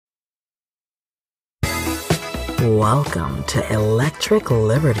Welcome to Electric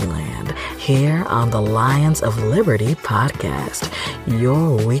Libertyland, here on the Lions of Liberty podcast,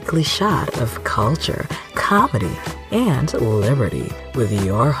 your weekly shot of culture, comedy, and liberty with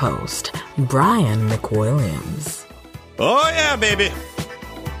your host, Brian McWilliams. Oh yeah, baby.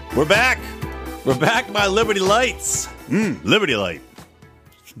 We're back. We're back by Liberty Lights. Liberty Light.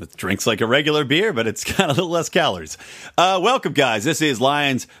 It drinks like a regular beer, but it's got a little less calories. Welcome, guys. This is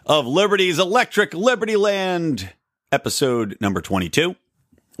Lions of Liberty's Electric Libertyland, episode number 22,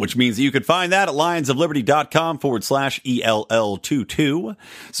 which means that you can find that at lionsofliberty.com/ELL22.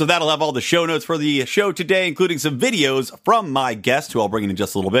 So that'll have all the show notes for the show today, including some videos from my guest, who I'll bring in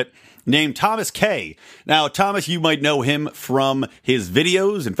just a little bit, named Tomasz Kaye. Now, Tomasz, you might know him from his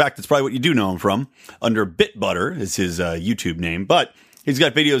videos. In fact, it's probably what you do know him from. Under Bitbutter is his YouTube name, but he's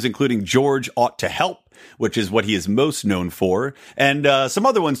got videos including George Ought to Help, which is what he is most known for, and some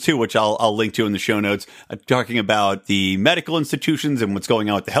other ones too, which I'll link to in the show notes, talking about the medical institutions and what's going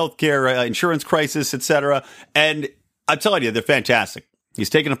on with the healthcare insurance crisis, etc. And I'm telling you, they're fantastic. He's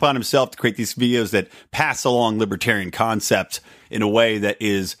taken upon himself to create these videos that pass along libertarian concepts in a way that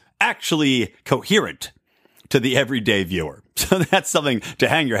is actually coherent to the everyday viewer. So that's something to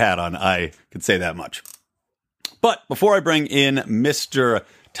hang your hat on, I could say that much. But before I bring in Mr.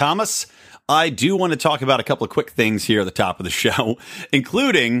 Tomasz, I do want to talk about a couple of quick things here at the top of the show,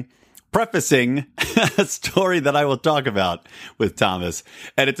 including prefacing a story that I will talk about with Tomasz.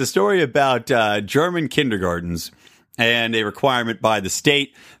 And it's a story about German kindergartens and a requirement by the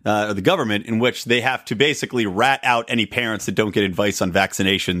state or the government in which they have to basically rat out any parents that don't get advice on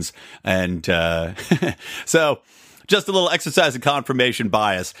vaccinations. And so just a little exercise in confirmation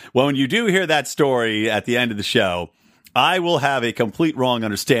bias. When you do hear that story at the end of the show, I will have a complete wrong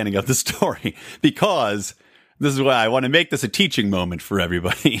understanding of the story, because this is why I want to make this a teaching moment for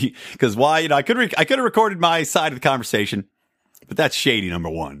everybody. Because I could have recorded my side of the conversation, but that's shady, number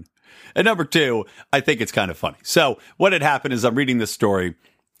one. And number two, I think it's kind of funny. So what had happened is I'm reading this story.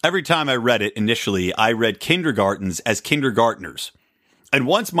 Every time I read it initially, I read kindergartens as kindergartners. And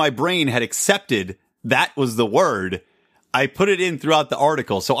once my brain had accepted that was the word, I put it in throughout the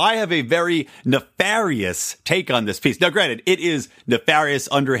article. So I have a very nefarious take on this piece. Now, granted, it is nefarious,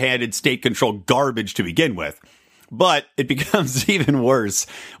 underhanded, state-controlled garbage to begin with. But it becomes even worse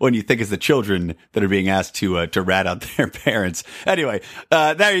when you think it's the children that are being asked to rat out their parents. Anyway,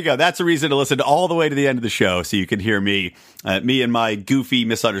 there you go. That's a reason to listen all the way to the end of the show, so you can hear me and my goofy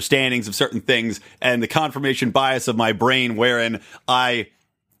misunderstandings of certain things and the confirmation bias of my brain, wherein I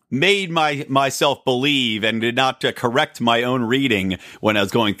made myself believe and did not correct my own reading when I was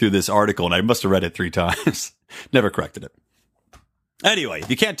going through this article, and I must have read it 3 times. Never corrected it. Anyway, if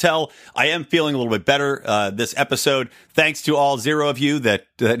you can't tell, I am feeling a little bit better this episode, thanks to all 0 of you that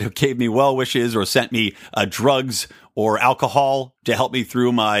gave me well wishes or sent me drugs or alcohol to help me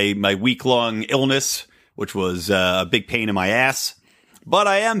through my week-long illness, which was a big pain in my ass. But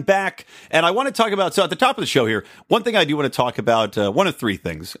I am back, and I want to talk about, so at the top of the show here, one thing I do want to talk about, one of 3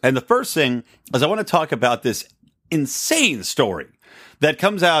 things. And the first thing is I want to talk about this insane story that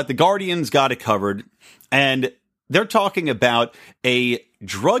comes out. The Guardian's got it covered, and they're talking about a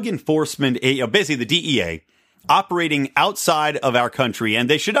drug enforcement, basically the DEA, operating outside of our country, and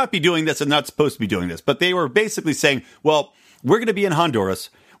they should not be doing this and not supposed to be doing this. But they were basically saying, well, we're going to be in Honduras.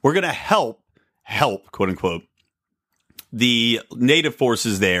 We're going to help, quote unquote, the native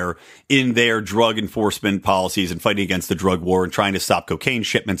forces there in their drug enforcement policies and fighting against the drug war and trying to stop cocaine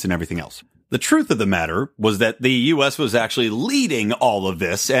shipments and everything else. The truth of the matter was that the U.S. was actually leading all of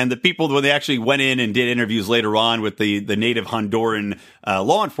this, and the people, when they actually went in and did interviews later on with the native Honduran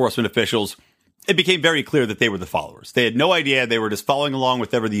law enforcement officials, it became very clear that they were the followers. They had no idea. They were just following along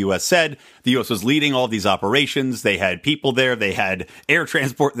with whatever the U.S. said. The U.S. was leading all these operations. They had people there. They had air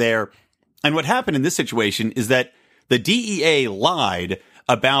transport there. And what happened in this situation is that the DEA lied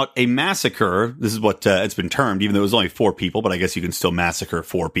about a massacre. This is what it's been termed, even though it was only 4 people, but I guess you can still massacre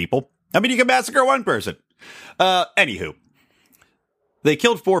 4 people. I mean, you can massacre 1 person. Anywho, they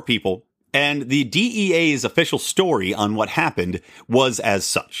killed 4 people, and the DEA's official story on what happened was as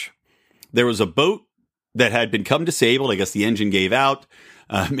such. There was a boat that had become disabled. I guess the engine gave out.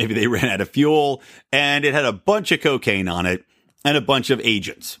 Maybe they ran out of fuel, and it had a bunch of cocaine on it and a bunch of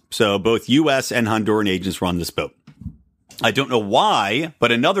agents. So both U.S. and Honduran agents were on this boat. I don't know why,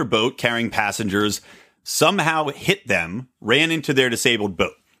 but another boat carrying passengers somehow hit them, ran into their disabled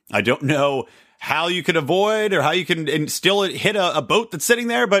boat. I don't know how you could avoid or how you can still hit a boat that's sitting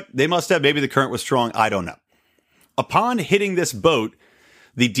there, but they must have. Maybe the current was strong. I don't know. Upon hitting this boat,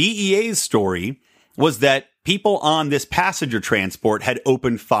 the DEA's story was that people on this passenger transport had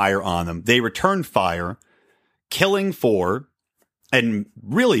opened fire on them. They returned fire, killing 4 and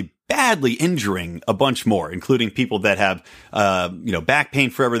really badly injuring a bunch more, including people that have, back pain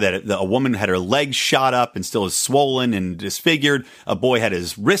forever, that a woman had her legs shot up and still is swollen and disfigured. A boy had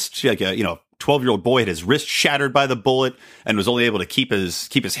his wrist, 12-year-old boy had his wrist shattered by the bullet and was only able to keep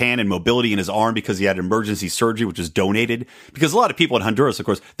his hand and mobility in his arm because he had emergency surgery, which was donated. Because a lot of people in Honduras, of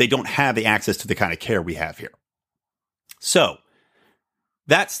course, they don't have the access to the kind of care we have here. So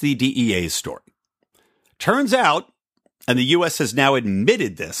that's the DEA's story. Turns out, and the U.S. has now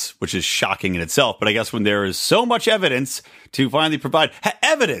admitted this, which is shocking in itself, but I guess when there is so much evidence to finally provide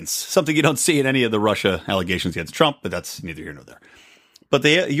evidence, something you don't see in any of the Russia allegations against Trump, but that's neither here nor there. But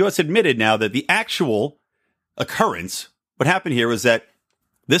the U.S. admitted now that the actual occurrence, what happened here was that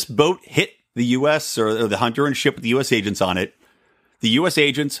this boat hit the U.S. or the Honduran ship with the U.S. agents on it. The U.S.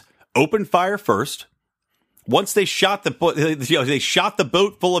 agents opened fire first. Once they shot the boat, they shot the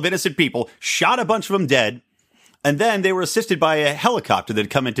boat full of innocent people, shot a bunch of them dead. And then they were assisted by a helicopter that had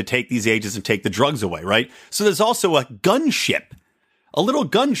come in to take these agents and take the drugs away, right? So there's also a gunship, a little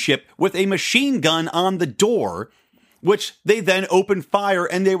gunship with a machine gun on the door, which they then opened fire,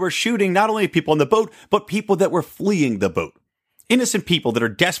 and they were shooting not only people on the boat, but people that were fleeing the boat. Innocent people that are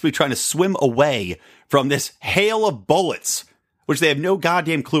desperately trying to swim away from this hail of bullets, which they have no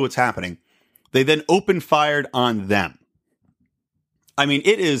goddamn clue what's happening. They then opened fire on them. I mean,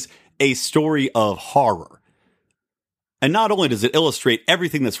 it is a story of horror. And not only does it illustrate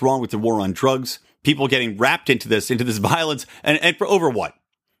everything that's wrong with the war on drugs, people getting wrapped into this violence, and for over what?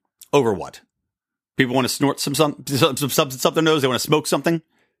 Over what? People want to snort some substance up their nose. They want to smoke something.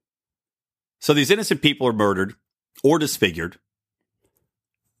 So these innocent people are murdered or disfigured.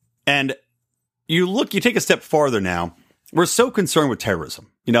 And you take a step farther now. We're so concerned with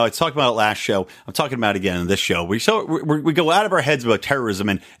terrorism. I talked about it last show. I'm talking about it again in this show. We go out of our heads about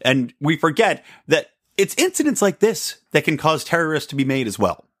terrorism, and we forget that it's incidents like this that can cause terrorists to be made as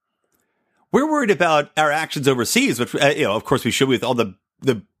well. We're worried about our actions overseas, which, of course we should with all the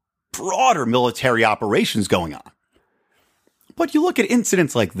broader military operations going on. But you look at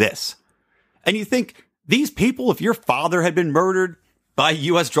incidents like this, and you think, these people, if your father had been murdered by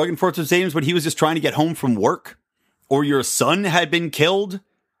U.S. drug enforcement agents when he was just trying to get home from work, or your son had been killed,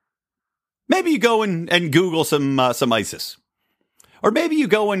 maybe you go and Google some ISIS. Or maybe you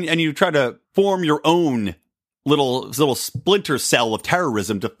go and you try to form your own little splinter cell of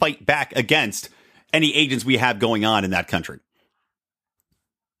terrorism to fight back against any agents we have going on in that country.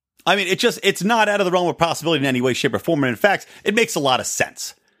 I mean, it's not out of the realm of possibility in any way, shape, or form. And in fact, it makes a lot of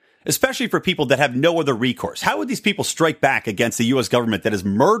sense, especially for people that have no other recourse. How would these people strike back against the U.S. government that has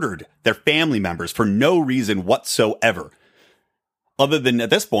murdered their family members for no reason whatsoever? Other than, at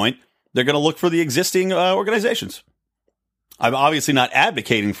this point, they're going to look for the existing organizations. I'm obviously not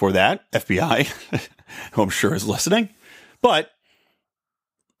advocating for that, FBI, who I'm sure is listening, but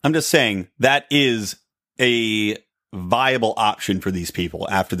I'm just saying that is a viable option for these people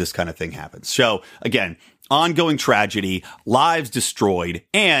after this kind of thing happens. So again, ongoing tragedy, lives destroyed,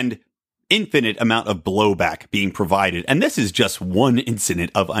 and infinite amount of blowback being provided. And this is just one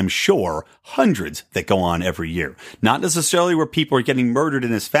incident of, I'm sure, hundreds that go on every year. Not necessarily where people are getting murdered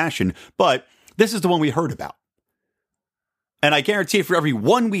in this fashion, but this is the one we heard about. And I guarantee for every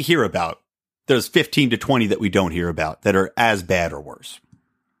one we hear about, there's 15 to 20 that we don't hear about that are as bad or worse.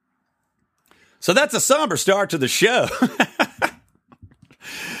 So that's a somber start to the show.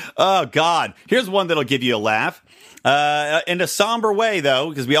 Oh, God. Here's one that'll give you a laugh. In a somber way, though,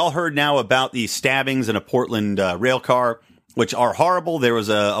 because we all heard now about the stabbings in a Portland rail car, which are horrible. There was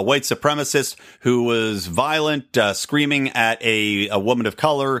a white supremacist who was violent, screaming at a woman of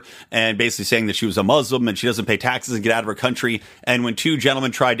color and basically saying that she was a Muslim and she doesn't pay taxes and get out of her country. And when two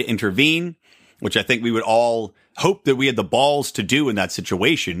gentlemen tried to intervene, which I think we would all hope that we had the balls to do in that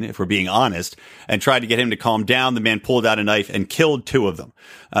situation, if we're being honest, and tried to get him to calm down, the man pulled out a knife and killed two of them.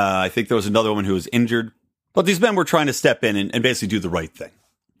 I think there was another woman who was injured. But these men were trying to step in and basically do the right thing.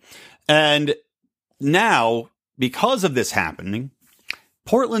 And now, because of this happening,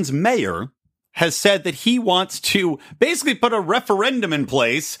 Portland's mayor has said that he wants to basically put a referendum in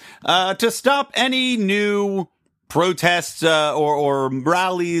place to stop any new protests or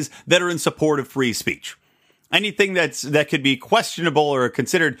rallies that are in support of free speech. Anything that could be questionable or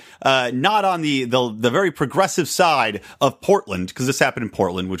considered not on the very progressive side of Portland, because this happened in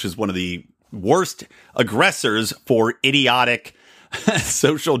Portland, which is one of the worst aggressors for idiotic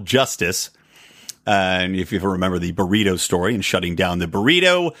social justice. And if you ever remember the burrito story and shutting down the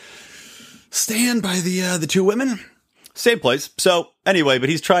burrito stand by the two women, same place. So anyway, but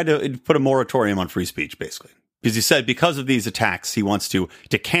he's tried to put a moratorium on free speech, basically. Because he said because of these attacks, he wants to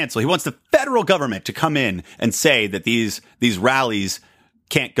cancel. He wants the federal government to come in and say that these rallies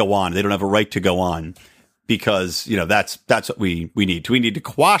can't go on. They don't have a right to go on because, that's what we need. We need to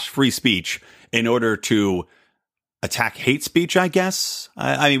quash free speech in order to attack hate speech, I guess.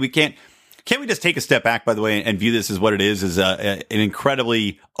 I mean, we can't we just take a step back, by the way, and view this as what it is an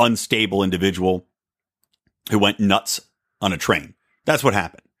incredibly unstable individual who went nuts on a train. That's what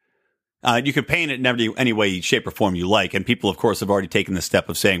happened. You can paint it in any way, shape, or form you like. And people, of course, have already taken the step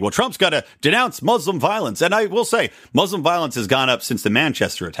of saying, well, Trump's got to denounce Muslim violence. And I will say Muslim violence has gone up since the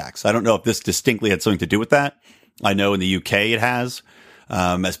Manchester attacks. I don't know if this distinctly had something to do with that. I know in the UK it has,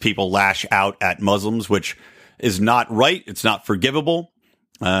 as people lash out at Muslims, which is not right. It's not forgivable.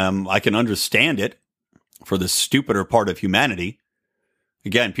 I can understand it for the stupider part of humanity.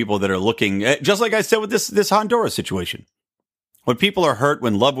 Again, people that are looking, just like I said with this Honduras situation. When people are hurt,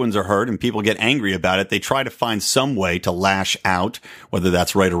 when loved ones are hurt, and people get angry about it, they try to find some way to lash out, whether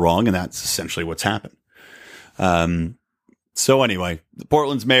that's right or wrong, and that's essentially what's happened. So anyway,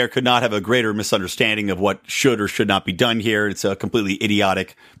 Portland's mayor could not have a greater misunderstanding of what should or should not be done here. It's a completely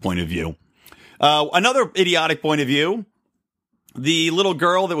idiotic point of view. Another idiotic point of view, the little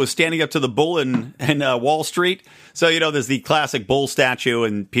girl that was standing up to the bull in Wall Street. So, there's the classic bull statue,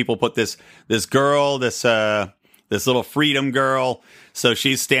 and people put this girl, this little freedom girl. So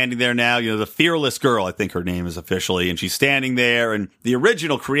she's standing there now, the fearless girl, I think her name is officially, and she's standing there. And the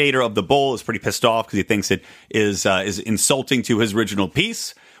original creator of the bull is pretty pissed off because he thinks it is insulting to his original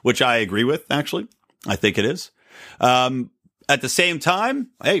piece, which I agree with, actually. I think it is. At the same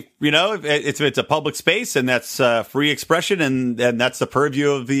time, hey, if it's a public space and that's free expression and that's the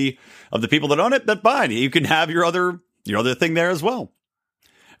purview of the people that own it, then fine. You can have your other thing there as well.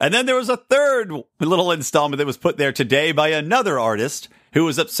 And then there was a third little installment that was put there today by another artist who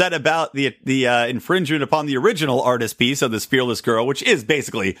was upset about the infringement upon the original artist piece of this fearless girl, which is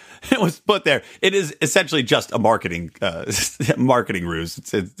basically, it was put there. It is essentially just a marketing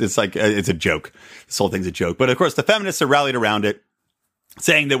ruse. It's like, it's a joke. This whole thing's a joke. But of course, the feminists are rallied around it,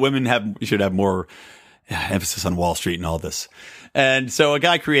 saying that women should have more emphasis on Wall Street and all this. And so a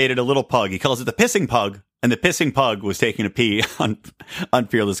guy created a little pug. He calls it the pissing pug. And the pissing pug was taking a pee on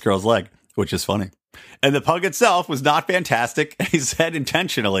Fearless Girl's leg, which is funny. And the pug itself was not fantastic. He said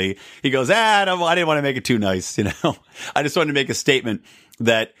intentionally, he goes, I didn't want to make it too nice. I just wanted to make a statement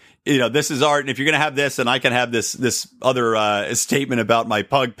that, this is art. And if you're going to have this, and I can have this other statement about my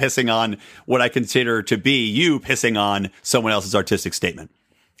pug pissing on what I consider to be you pissing on someone else's artistic statement.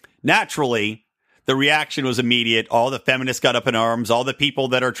 Naturally, the reaction was immediate. All the feminists got up in arms. All the people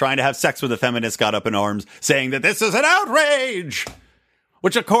that are trying to have sex with the feminists got up in arms, saying that this is an outrage.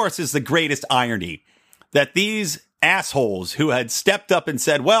 Which, of course, is the greatest irony. That these assholes who had stepped up and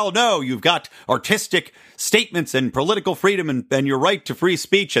said, well, no, you've got artistic statements and political freedom and your right to free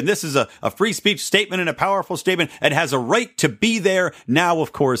speech. And this is a free speech statement and a powerful statement and has a right to be there. Now,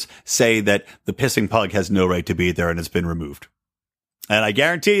 of course, say that the pissing pug has no right to be there and it's been removed. And I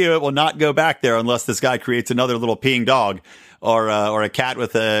guarantee you it will not go back there unless this guy creates another little peeing dog or a cat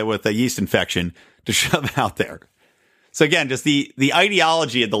with a yeast infection to shove out there. So again, just the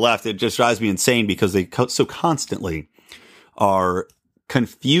ideology of the left, it just drives me insane because they so constantly are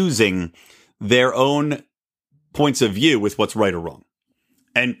confusing their own points of view with what's right or wrong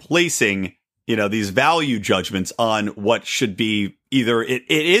and placing, these value judgments on what should be either it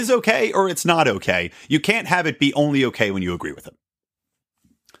is okay or it's not okay. You can't have it be only okay when you agree with it.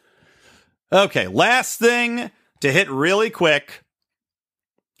 Okay, last thing to hit really quick.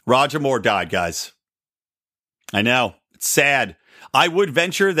 Roger Moore died, guys. I know. It's sad. I would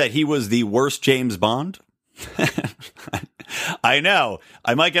venture that he was the worst James Bond. I know.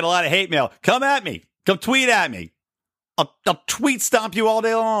 I might get a lot of hate mail. Come at me. Come tweet at me. I'll tweet stomp you all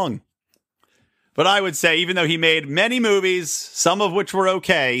day long. But I would say, even though he made many movies, some of which were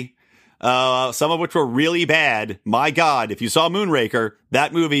okay, some of which were really bad. My God, if you saw Moonraker,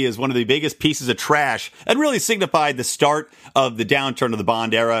 that movie is one of the biggest pieces of trash and really signified the start of the downturn of the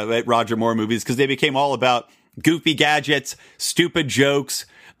Bond era at Roger Moore movies because they became all about goofy gadgets, stupid jokes.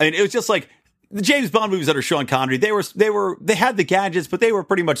 I mean, it was just like the James Bond movies under Sean Connery. They had the gadgets, but they were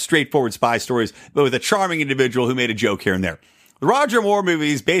pretty much straightforward spy stories, but with a charming individual who made a joke here and there. The Roger Moore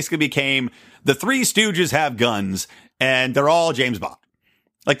movies basically became the Three Stooges have guns and they're all James Bond.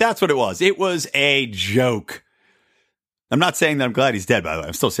 Like, that's what it was. It was a joke. I'm not saying that I'm glad he's dead, by the way.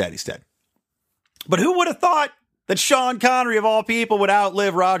 I'm still sad he's dead. But who would have thought that Sean Connery, of all people, would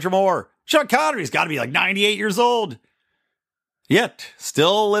outlive Roger Moore? Sean Connery's got to be like 98 years old. Yet,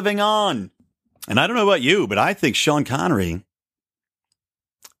 still living on. And I don't know about you, but I think Sean Connery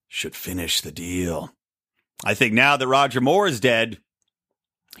should finish the deal. I think now that Roger Moore is dead,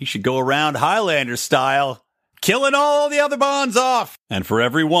 he should go around Highlander style, killing all the other Bonds off. And for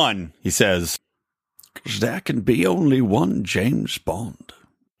every one, he says, 'cause there can be only one James Bond.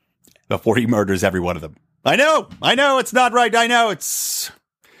 Before he murders every one of them. I know, it's not right. I know, it's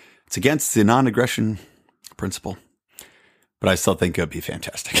against the non-aggression principle. But I still think it would be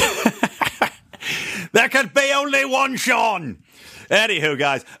fantastic. There could be only one Sean. Anywho,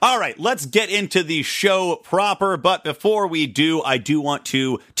 guys. All right, let's get into the show proper. But before we do, I do want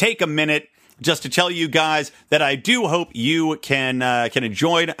to take a minute just to tell you guys that I do hope you can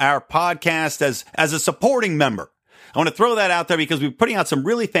join our podcast as a supporting member. I want to throw that out there because we're putting out some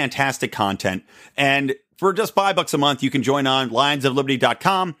really fantastic content. And for just $5 a month, you can join on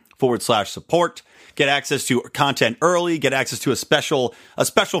lionsofliberty.com/support. Get access to content early, get access to a special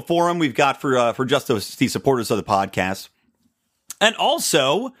forum we've got for just the supporters of the podcast. And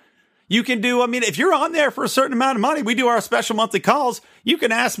also, you can do, if you're on there for a certain amount of money, we do our special monthly calls. You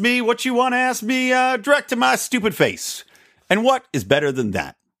can ask me what you want to ask me direct to my stupid face. And what is better than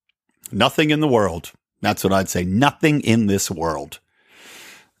that? Nothing in the world. That's what I'd say. Nothing in this world.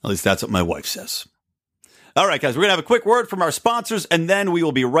 At least that's what my wife says. All right, guys, we're going to have a quick word from our sponsors, and then we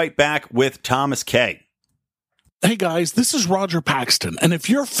will be right back with Tomasz Kaye. Hey guys, this is Roger Paxton, and if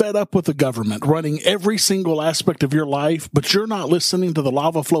you're fed up with the government running every single aspect of your life, but you're not listening to the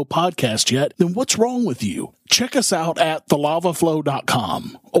Lava Flow podcast yet, then what's wrong with you? Check us out at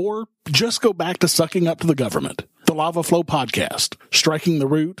thelavaflow.com, or just go back to sucking up to the government. The Lava Flow podcast, striking the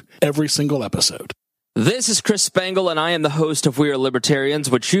root every single episode. This is Chris Spangle, and I am the host of We Are Libertarians,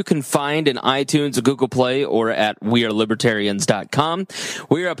 which you can find in iTunes, Google Play, or at wearelibertarians.com.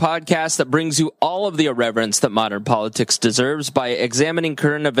 We are a podcast that brings you all of the irreverence that modern politics deserves by examining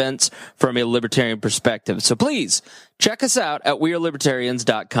current events from a libertarian perspective. So please, check us out at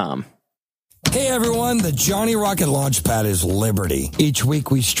wearelibertarians.com. Hey everyone, the Johnny Rocket Launchpad is Liberty. Each week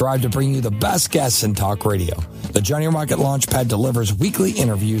we strive to bring you the best guests in talk radio. The Johnny Rocket Launchpad delivers weekly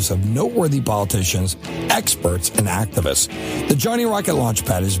interviews of noteworthy politicians, experts, and activists. The Johnny Rocket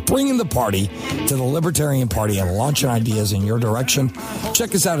Launchpad is bringing the party to the Libertarian Party and launching ideas in your direction.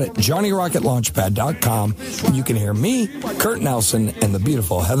 Check us out at johnnyrocketlaunchpad.com, and you can hear me, Kurt Nelson, and the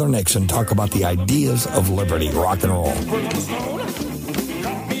beautiful Heather Nixon talk about the ideas of liberty, rock and roll.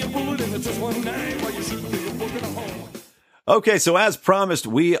 Okay, so as promised,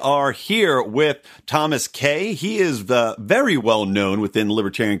 we are here with Tomasz Kaye. He is very well known within the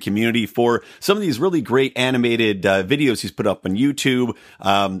libertarian community for some of these really great animated videos he's put up on YouTube,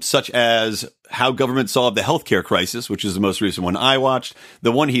 such as How Government Solved the Healthcare Crisis, which is the most recent one I watched.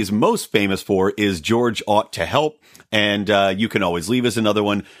 The one he's most famous for is George Ought to Help. And You Can Always Leave is another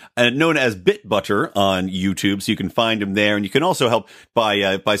one, known as Bit Butter on YouTube. So you can find him there. And you can also help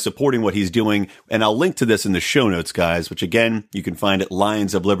by supporting what he's doing. And I'll link to this in the show notes, guys, which again, you can find at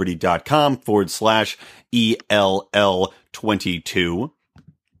lionsofliberty.com/ELL22.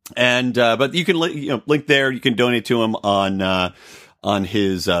 And, but you can link there. You can donate to him on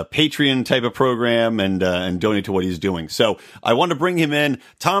his Patreon type of program and donate to what he's doing. So I want to bring him in.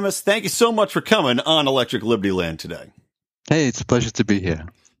 Tomasz, thank you so much for coming on Electric Libertyland today. Hey, it's a pleasure to be here.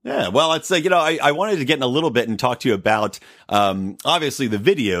 Yeah, well, it's I wanted to get in a little bit and talk to you about obviously the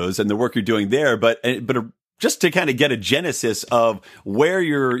videos and the work you're doing there, but just to kind of get a genesis of where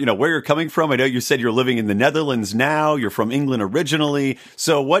you're coming from. I know you said you're living in the Netherlands now. You're from England originally.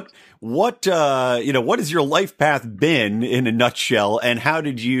 So what has your life path been in a nutshell? And how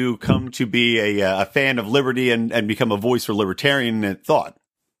did you come to be a fan of liberty and become a voice for libertarian thought?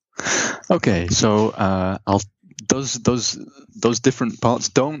 Okay, so those different parts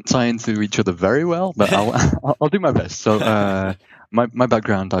don't tie into each other very well, but I'll do my best. So my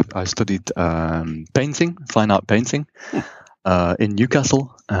background, I studied painting, fine art painting, in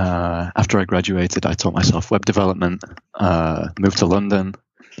Newcastle. After I graduated, I taught myself web development, moved to London.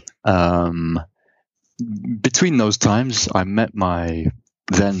 Between those times, I met my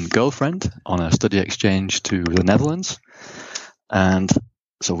then girlfriend on a study exchange to the Netherlands. And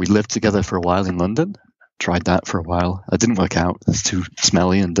so we lived together for a while in London. Tried that for a while. It didn't work out. It's too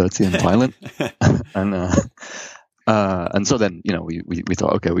smelly and dirty and violent. And so then, we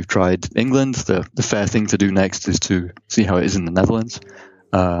thought, okay, we've tried England. The fair thing to do next is to see how it is in the Netherlands.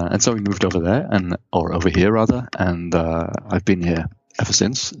 And so we moved over there, or over here rather. And I've been here ever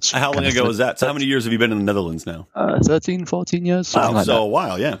since. How long ago was that? So how many years have you been in the Netherlands now? 13, 14 years. Wow, like so that. A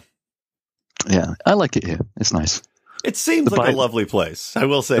while, yeah. Yeah, I like it here. It's nice. It seems like a lovely place. I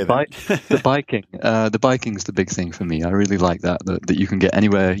will say that. The biking's the big thing for me. I really like that you can get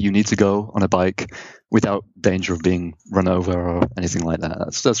anywhere you need to go on a bike without danger of being run over or anything like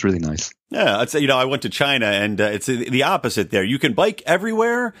that. That's really nice. Yeah, I'd say, I went to China, and it's the opposite there. You can bike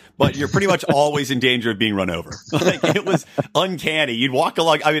everywhere, but you're pretty much always in danger of being run over. Like, it was uncanny. You'd walk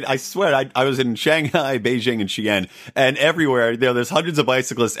along. I mean, I swear, I was in Shanghai, Beijing, and Xi'an, and everywhere there's hundreds of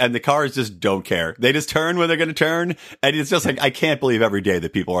bicyclists, and the cars just don't care. They just turn when they're going to turn, and it's just like, I can't believe every day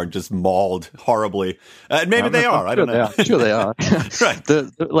that people aren't just mauled horribly. And maybe they are. I don't know. Sure they are. Right.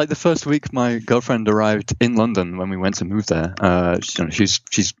 The first week, my girlfriend arrived in London when we went to move there. She's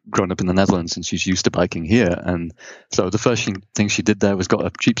grown up in the Netherlands and she's used to biking here, and so the first thing she did there was got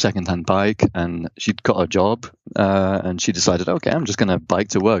a cheap secondhand bike, and she'd got a job, and she decided, okay, I'm just going to bike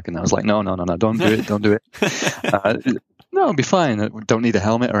to work. And I was like, no, don't do it. No, it'll be fine. I don't need a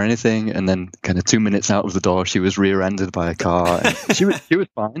helmet or anything. And then kind of 2 minutes out of the door, she was rear-ended by a car. she was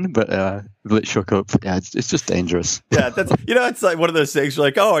fine, but it shook up. Yeah, it's just dangerous. Yeah, that's, it's like one of those things. You're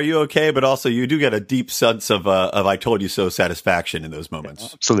like, oh, are you okay? But also, you do get a deep sense of "I told you so" satisfaction in those moments.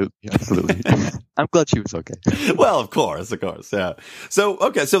 Yeah, absolutely. I'm glad she was okay. Well, of course, yeah. So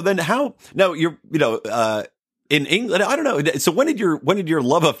okay, so then how? Now you're, in England, I don't know. So when did your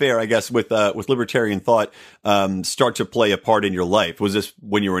love affair, I guess, with libertarian thought start to play a part in your life? Was this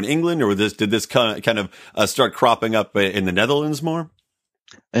when you were in England, or did this kind of start cropping up in the Netherlands more?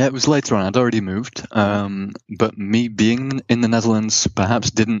 It was later on. I'd already moved, but me being in the Netherlands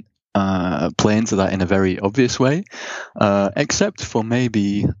perhaps didn't play into that in a very obvious way, except for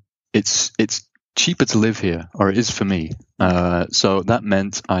maybe it's cheaper to live here, or it is for me. So that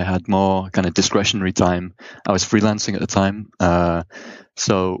meant I had more kind of discretionary time. I was freelancing at the time.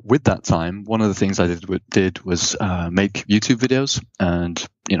 So with that time, one of the things I did was make YouTube videos and,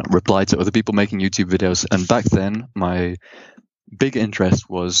 reply to other people making YouTube videos. And back then, my big interest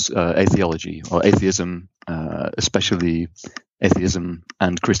was atheology or atheism, especially atheism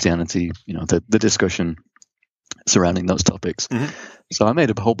and Christianity, the discussion surrounding those topics. Mm-hmm. So I made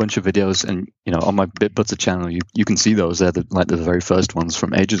a whole bunch of videos, and on my Bitbutter channel, you can see those. They're the very first ones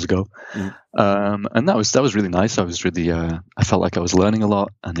from ages ago. Mm-hmm. And that was really nice. I was really I felt like I was learning a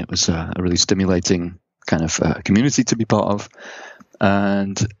lot, and it was a really stimulating kind of community to be part of.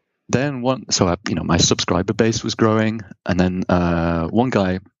 And then my subscriber base was growing, and then one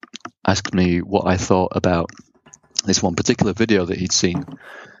guy asked me what I thought about this one particular video that he'd seen,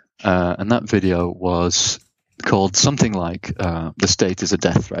 and that video was called something like "The State is a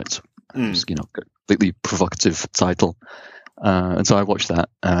Death Threat." Just, completely provocative title. And so I watched that,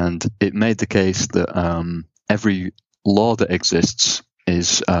 and it made the case that every law that exists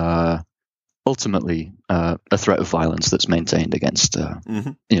is ultimately a threat of violence that's maintained against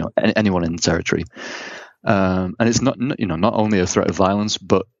anyone in the territory. And it's not only a threat of violence,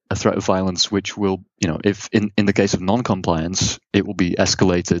 but a threat of violence which will, if in the case of non-compliance, it will be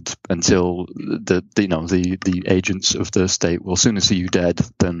escalated until the agents of the state will sooner see you dead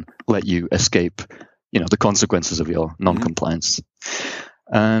than let you escape, the consequences of your non-compliance.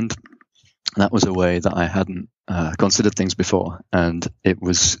 And that was a way that I hadn't considered things before, and it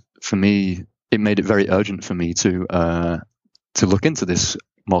was, for me, it made it very urgent for me to look into this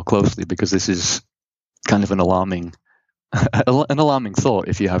more closely, because this is kind of an alarming thought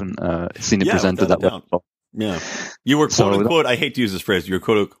if you haven't seen it presented that way. Yeah. You were quote unquote, I hate to use this phrase, you're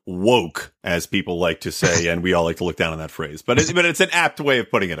quote unquote woke, as people like to say, and we all like to look down on that phrase. But it's an apt way of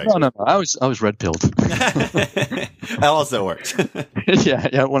putting it, I guess. No. I was red pilled. That also worked.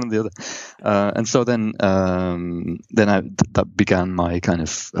 yeah, one or the other. And so then that began my kind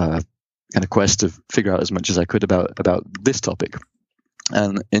of quest to figure out as much as I could about this topic.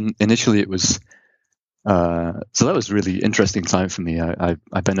 And initially it was so that was a really interesting time for me. I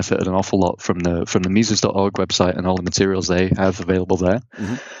benefited an awful lot from the Mises.org website and all the materials they have available there.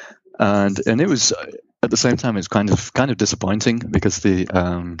 Mm-hmm. And it was, at the same time, it's kind of disappointing, because the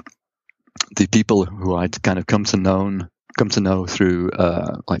people who I'd kind of come to know through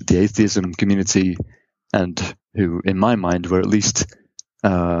like the atheism community, and who in my mind were at least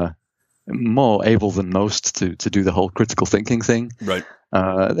more able than most to do the whole critical thinking thing. Right.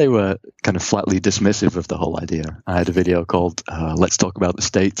 They were kind of flatly dismissive of the whole idea. I had a video called "Let's Talk About the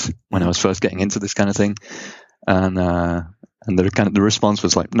State" when I was first getting into this kind of thing, and the response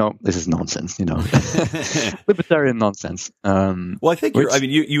was like, "No, this is nonsense," libertarian nonsense. Well, I think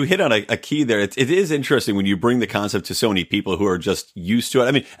you hit on a key there. It is interesting when you bring the concept to so many people who are just used to it.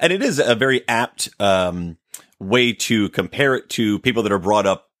 I mean, and it is a very apt way to compare it to people that are brought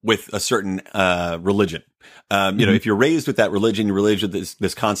up with a certain religion. You know, if you're raised with that religion, you're raised with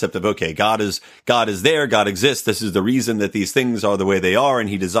this concept of, okay, God is there, God exists. This is the reason that these things are the way they are, and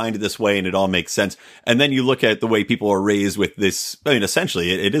he designed it this way, and it all makes sense. And then you look at the way people are raised with this. I mean,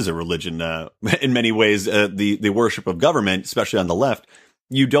 essentially, it is a religion in many ways. The worship of government, especially on the left,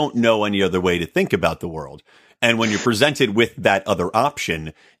 you don't know any other way to think about the world. And when you're presented with that other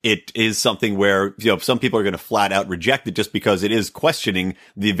option, it is something where, you know, some people are going to flat out reject it just because it is questioning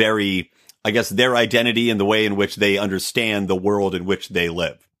the very, I guess, their identity and the way in which they understand the world in which they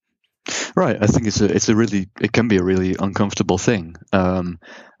live. Right. I think it can be a really uncomfortable thing. And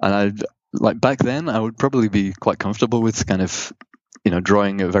back then, I would probably be quite comfortable with kind of, you know,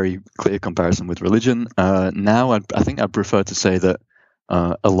 drawing a very clear comparison with religion. Now, I think I'd prefer to say that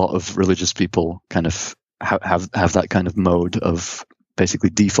a lot of religious people kind of have that kind of mode of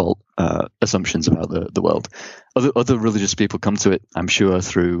basically default assumptions about the world. Other religious people come to it, I'm sure,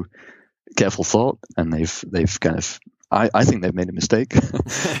 through careful thought, and they've kind of, I think they've made a mistake,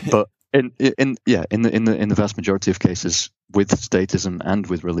 but in the vast majority of cases with statism and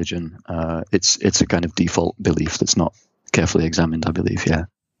with religion, it's a kind of default belief that's not carefully examined, I believe.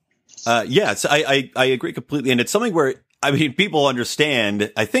 Yes, I agree completely, and it's something where, I mean, people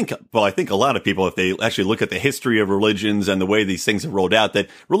understand, I think a lot of people, if they actually look at the history of religions and the way these things have rolled out, that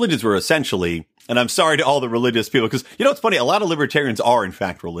religions were essentially, and I'm sorry to all the religious people, because, you know, it's funny, a lot of libertarians are in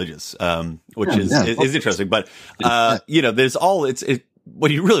fact religious, which is interesting. But, you know,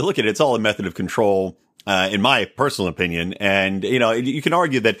 when you really look at it, it's all a method of control, in my personal opinion. And, you know, you can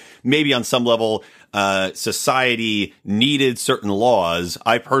argue that maybe on some level, society needed certain laws.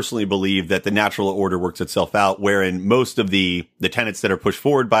 I personally believe that the natural order works itself out, wherein most of the tenets that are pushed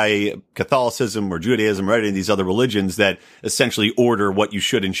forward by Catholicism or Judaism or any of these other religions that essentially order what you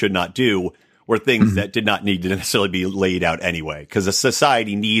should and should not do were things that did not need to necessarily be laid out anyway, because a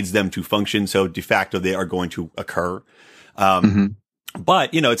society needs them to function. So de facto, they are going to occur.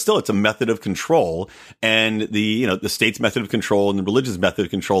 But, you know, it's a method of control, and the state's method of control and the religious method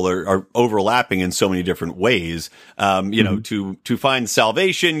of control are overlapping in so many different ways. You know, to find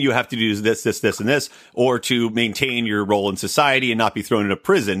salvation, you have to do this, and this, or to maintain your role in society and not be thrown into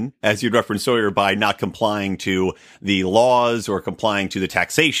prison, as you'd referenced earlier, by not complying to the laws or complying to the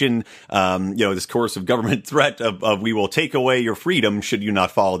taxation. You know, this coercive government threat of we will take away your freedom should you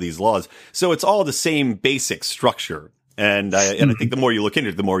not follow these laws. So it's all the same basic structure. And I think the more you look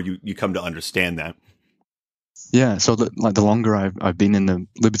into it, the more you come to understand that. Yeah. So the longer I've been in the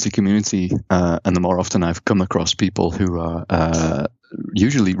liberty community, and the more often I've come across people who are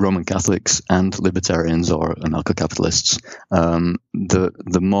usually Roman Catholics and libertarians or anarcho-capitalists,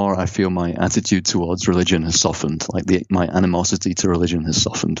 the more I feel my attitude towards religion has softened. Like my animosity to religion has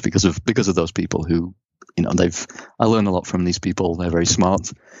softened because of those people who, you know, I learn a lot from these people. They're very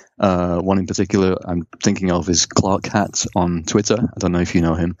smart. One in particular I'm thinking of is Clark Hatt on Twitter. I don't know if you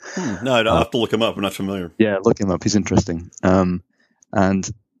know him. No, I don't have to look him up. I'm not familiar. Yeah, look him up. He's interesting.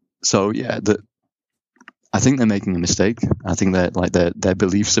 And so, yeah, I think they're making a mistake. I think that their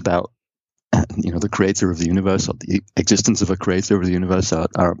beliefs about, you know, the creator of the universe or the existence of a creator of the universe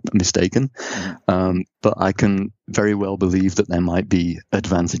are mistaken. But I can very well believe that there might be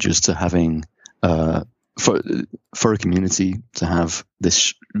advantages to having for a community to have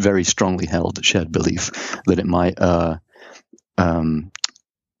this very strongly held shared belief that it might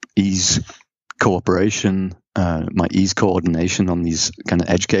ease cooperation, might ease coordination on these kind of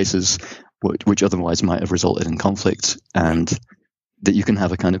edge cases, which otherwise might have resulted in conflict, and that you can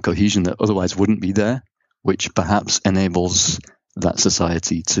have a kind of cohesion that otherwise wouldn't be there, which perhaps enables that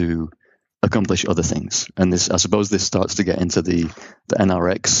society to accomplish other things. And I suppose this starts to get into the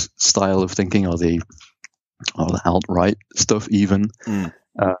NRX style of thinking, or the alt-right stuff even.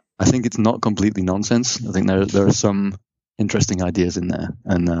 I think it's not completely nonsense. I think there are some interesting ideas in there.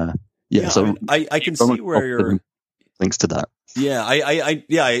 And so I can see where you're links to that. Yeah,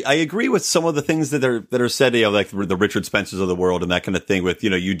 I agree with some of the things that are said, you know, like the Richard Spencers of the world and that kind of thing. With,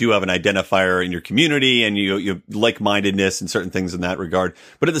 you know, you do have an identifier in your community, and you like-mindedness and certain things in that regard.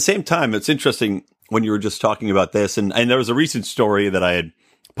 But at the same time, it's interesting when you were just talking about this, and there was a recent story that I had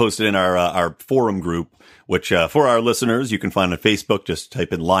posted in our forum group, which for our listeners you can find on Facebook. Just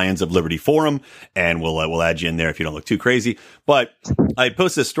type in Lions of Liberty Forum, and we'll add you in there if you don't look too crazy. But I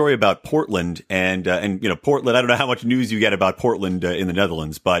posted a story about Portland, and you know, Portland. I don't know how much news you get about Portland in the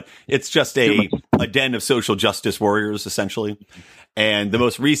Netherlands, but it's just a den of social justice warriors essentially. And the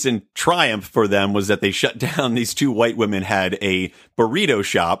most recent triumph for them was that they shut down. These two white women had a burrito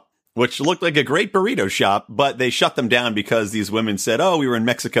shop which looked like a great burrito shop, but they shut them down because these women said, "Oh, we were in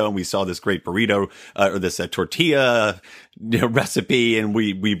Mexico and we saw this great burrito or this tortilla recipe, and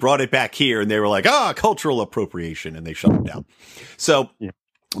we brought it back here." And they were like, cultural appropriation," and they shut them down. So. Yeah.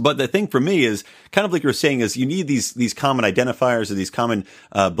 But the thing for me is kind of like you were saying is you need these common identifiers or these common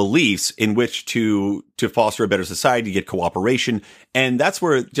beliefs in which to foster a better society, to get cooperation. And that's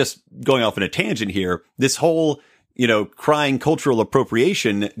where, just going off on a tangent here, this whole, crying cultural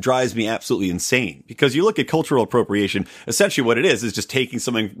appropriation drives me absolutely insane, because you look at cultural appropriation, essentially what it is just taking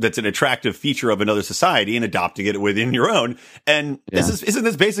something that's an attractive feature of another society and adopting it within your own. And isn't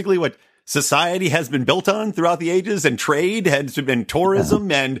this basically what society has been built on throughout the ages, and trade has been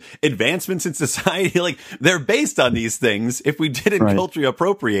tourism and advancements in society? Like, they're based on these things. If we didn't culturally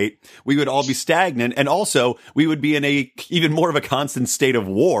appropriate, we would all be stagnant. And also we would be in even more of a constant state of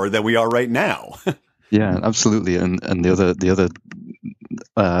war than we are right now. Yeah, absolutely. And the other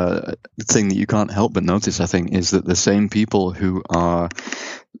thing that you can't help but notice, I think, is that the same people who are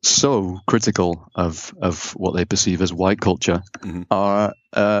so critical of what they perceive as white culture are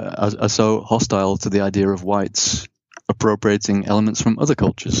so hostile to the idea of whites appropriating elements from other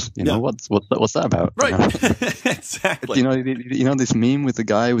cultures. What's that about? Right. Exactly. This meme with the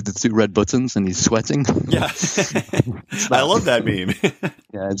guy with the 2 red buttons and he's sweating. Yeah. I love that meme.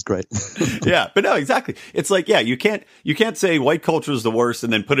 Yeah, it's great. Yeah, but no, exactly. It's like, you can't say white culture is the worst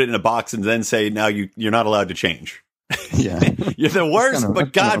and then put it in a box and then say now you're not allowed to change. Yeah. You're the worst,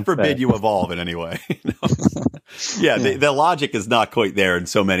 but God forbid you evolve in any way. The logic is not quite there in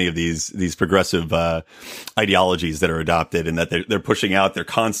so many of these progressive ideologies that are adopted and that they're pushing out there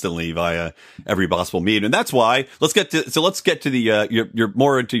constantly via every possible means. And that's why let's get to the you're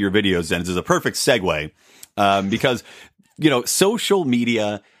more into your videos, and this is a perfect segue because social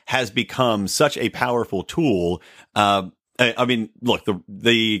media has become such a powerful tool. I mean, look,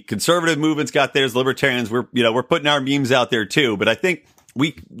 the conservative movement's got theirs. Libertarians, we're putting our memes out there too. But I think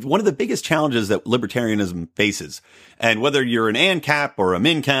one of the biggest challenges that libertarianism faces, and whether you're an ANCAP or a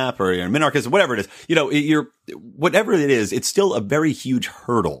MINCAP or you're a minarchist, whatever it is, whatever it is, it's still a very huge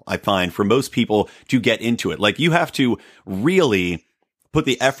hurdle, I find, for most people to get into it. Like, you have to really put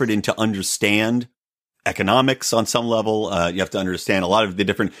the effort in to understand economics on some level. You have to understand a lot of the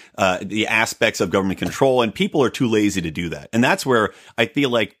different, the aspects of government control, and people are too lazy to do that. And that's where I feel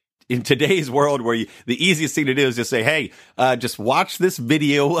like in today's world, where the easiest thing to do is just say, hey, just watch this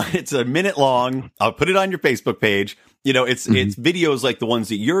video. It's a minute long. I'll put it on your Facebook page. It's videos like the ones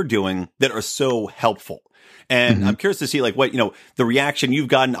that you're doing that are so helpful. And I'm curious to see what, the reaction you've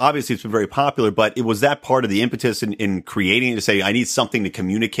gotten. Obviously it's been very popular, but was that part of the impetus in creating it, to say, I need something to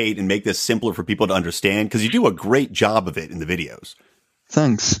communicate and make this simpler for people to understand? Because you do a great job of it in the videos.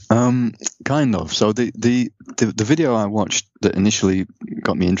 Thanks. Kind of. So the video I watched that initially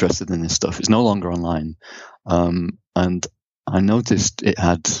got me interested in this stuff is no longer online. And I noticed it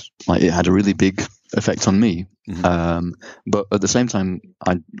had a really big effect on me. But at the same time,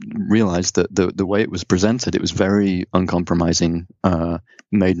 I realized that the way it was presented, it was very uncompromising,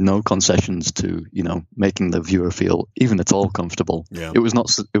 made no concessions to, making the viewer feel even at all comfortable. Yeah. It was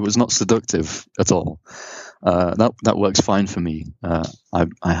not seductive at all. That works fine for me.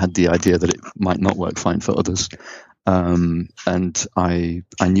 I had the idea that it might not work fine for others. And I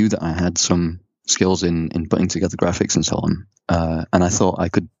knew that I had some skills in putting together graphics and so on. And I thought I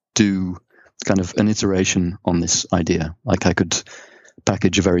could do kind of an iteration on this idea. Like, I could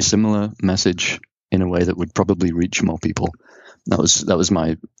package a very similar message in a way that would probably reach more people. That was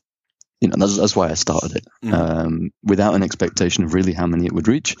my, that's why I started it, without an expectation of really how many it would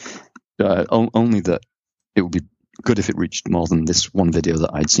reach. Only that it would be good if it reached more than this one video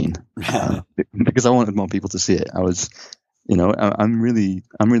that I'd seen, because I wanted more people to see it. I was, I'm really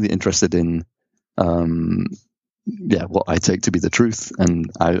interested in, what I take to be the truth,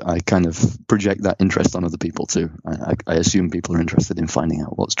 and I kind of project that interest on other people too. I assume people are interested in finding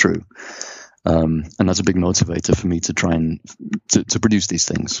out what's true, and that's a big motivator for me to try and to produce these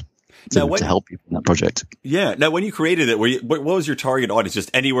things to help people in that project. Yeah. Now, when you created it, what was your target audience?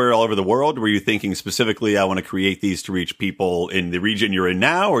 Just anywhere all over the world? Were you thinking specifically, I want to create these to reach people in the region you're in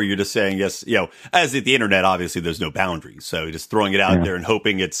now, or you're just saying, yes, as at the internet, obviously there's no boundaries, so just throwing it out there and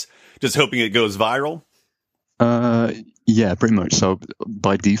hoping it goes viral? Yeah, pretty much. So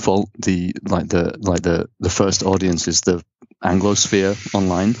by default, the first audience is the Anglosphere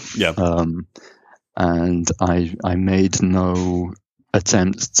online. Yeah. And I made no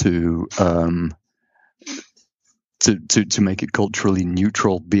attempt to make it culturally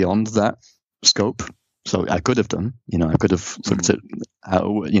neutral beyond that scope. So I could have done, I could have looked at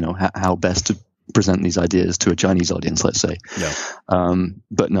how best to present these ideas to a Chinese audience, let's say. Yeah.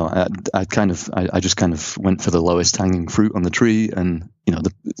 But no, I just kind of went for the lowest hanging fruit on the tree, and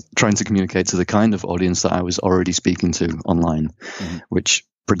trying to communicate to the kind of audience that I was already speaking to online, which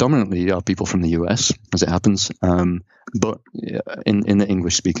predominantly are people from the US, as it happens, but in the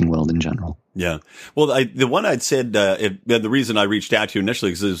English-speaking world in general. Yeah. Well, the one I'd said, the reason I reached out to you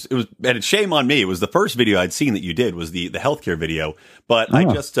initially, because it was, and it's shame on me, it was the first video I'd seen that you did was the healthcare video, but I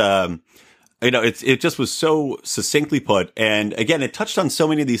just, it just was so succinctly put. And again, it touched on so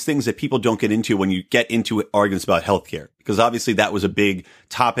many of these things that people don't get into when you get into arguments about healthcare, because obviously that was a big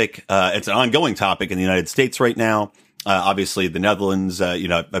topic. It's an ongoing topic in the United States right now. Obviously the Netherlands, I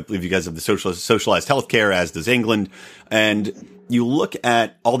believe you guys have the socialized healthcare, as does England. And you look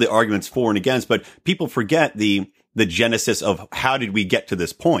at all the arguments for and against, but people forget the genesis of how did we get to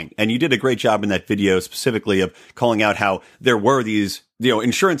this point. And you did a great job in that video specifically of calling out how there were these,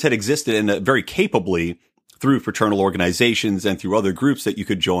 insurance had existed and very capably through fraternal organizations and through other groups that you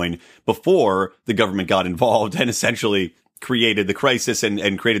could join before the government got involved and essentially created the crisis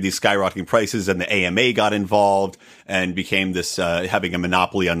and created these skyrocketing prices, and the AMA got involved and became this, having a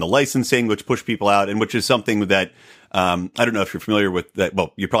monopoly on the licensing, which pushed people out, and which is something that, I don't know if you're familiar with that.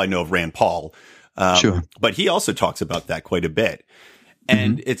 Well, you probably know of Rand Paul. Sure. But he also talks about that quite a bit.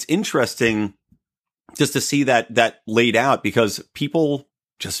 And it's interesting just to see that laid out, because people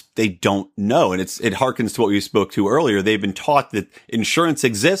they don't know. And it harkens to what we spoke to earlier. They've been taught that insurance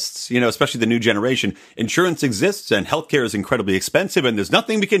exists, especially the new generation. Insurance exists and healthcare is incredibly expensive and there's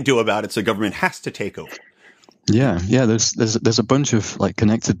nothing we can do about it. So government has to take over. Yeah. There's a bunch of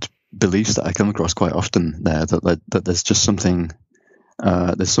connected beliefs that I come across quite often there, that there's just something,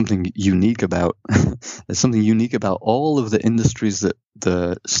 there's something unique about all of the industries that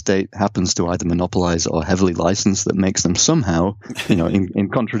the state happens to either monopolize or heavily license that makes them somehow, in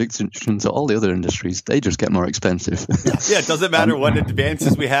contradiction to all the other industries, they just get more expensive. Yeah, it doesn't matter what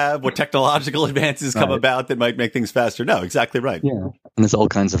advances we have, what technological advances come about that might make things faster. No, exactly right. Yeah, and there's all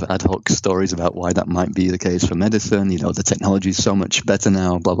kinds of ad hoc stories about why that might be the case for medicine. The technology is so much better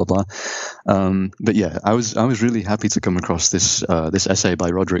now, blah blah blah. But yeah, I was really happy to come across this essay by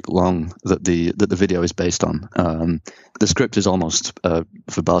Roderick Long that the video is based on. The script is almost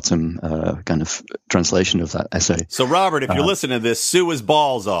verbatim kind of translation of that essay. So Robert, if you're listening to this, sue his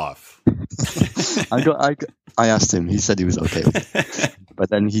balls off. I asked him. He said he was okay with it. But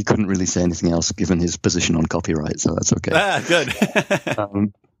then he couldn't really say anything else given his position on copyright, so that's okay.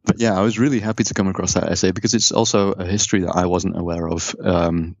 Good. But yeah, I was really happy to come across that essay because it's also a history that I wasn't aware of,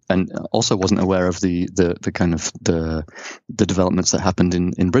 and also wasn't aware of the kind of the developments that happened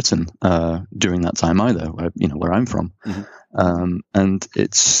in Britain during that time either, where I'm from. And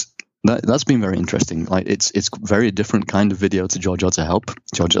that's been very interesting. It's very different kind of video to George Ought to Help.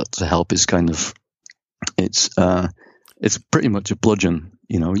 George Ought to Help is kind of it's pretty much a bludgeon.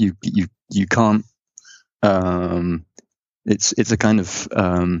 You can't. It's a kind of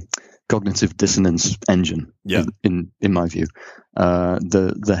cognitive dissonance engine. Yeah. In my view,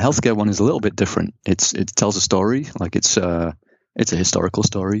 the healthcare one is a little bit different. It tells a story, it's a historical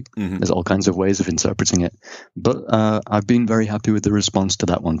story. There's all kinds of ways of interpreting it, but I've been very happy with the response to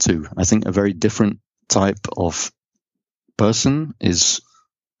that one too. I think a very different type of person is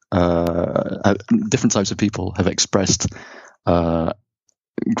different types of people have expressed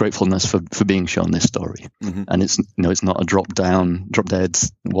gratefulness for being shown this story. And it's not a drop dead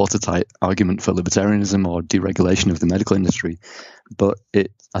watertight argument for libertarianism or deregulation of the medical industry, but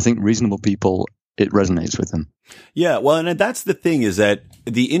I think reasonable people, it resonates with them. Yeah, well, and that's the thing, is that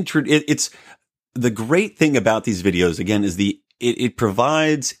it's the great thing about these videos again is it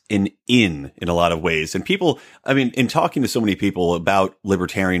provides an in a lot of ways. And people, in talking to so many people about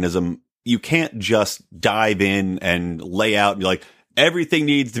libertarianism, you can't just dive in and lay out and be like, everything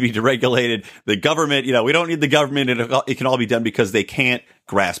needs to be deregulated. The government, we don't need the government. It can all be done because they can't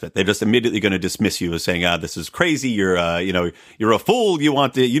grasp it. They're just immediately going to dismiss you as saying, this is crazy. You're a fool.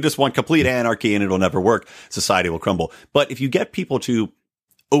 You just want complete anarchy and it'll never work. Society will crumble. But if you get people to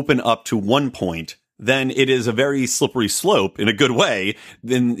open up to one point, then it is a very slippery slope in a good way.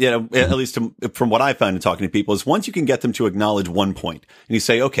 Then, at least from what I found in talking to people, is once you can get them to acknowledge one point and you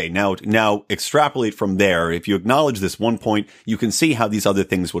say, okay, now extrapolate from there. If you acknowledge this one point, you can see how these other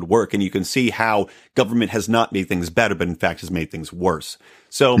things would work, and you can see how government has not made things better, but in fact has made things worse.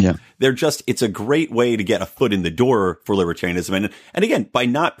 So it's a great way to get a foot in the door for libertarianism. And again, by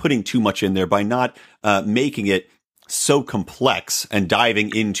not putting too much in there, by not, making it so complex and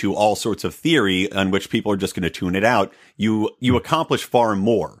diving into all sorts of theory on which people are just going to tune it out, you accomplish far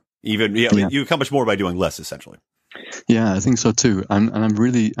more. You accomplish more by doing less, essentially. Yeah, I think so too. I'm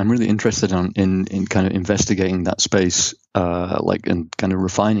really interested in kind of investigating that space, and kind of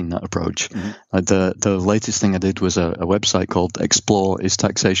refining that approach. The latest thing I did was a website called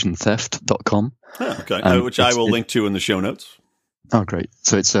exploreistaxationtheft.com. Okay, which I will link to in the show notes. Oh, great!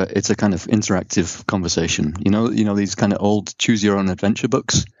 So it's a kind of interactive conversation. You know these kind of old choose your own adventure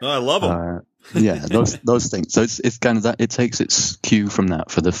books. Oh, I love them. Yeah, those things. So it's kind of that. It takes its cue from that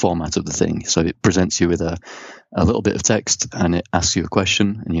for the format of the thing. So it presents you with a little bit of text, and it asks you a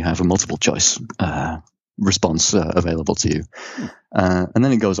question, and you have a multiple choice response available to you, and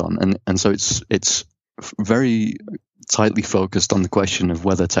then it goes on, and so it's very tightly focused on the question of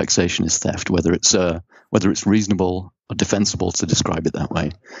whether taxation is theft, whether it's reasonable or defensible to describe it that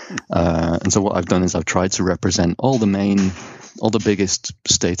way. And so what I've done is I've tried to represent all the biggest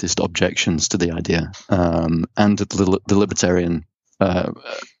statist objections to the idea, and the libertarian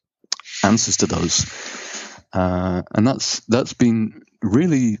answers to those. And that's been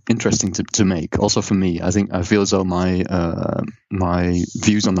really interesting to make. Also for me, I feel as though my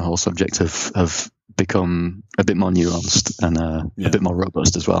views on the whole subject have become a bit more nuanced and a bit more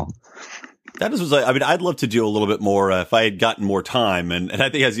robust as well. That is, I mean, I'd love to do a little bit more if I had gotten more time. And I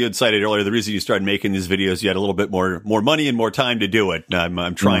think, as you had cited earlier, the reason you started making these videos, you had a little bit more money and more time to do it.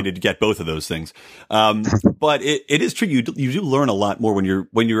 I'm trying to get both of those things. But it is true. You do learn a lot more when you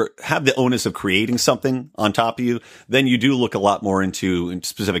have the onus of creating something on top of you. Then you do look a lot more into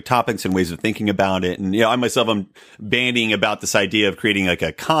specific topics and ways of thinking about it. And, I myself, I'm bandying about this idea of creating like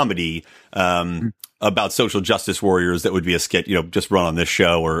a comedy, about social justice warriors that would be a skit, just run on this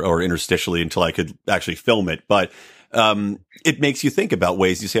show or interstitially until I could actually film it. But it makes you think about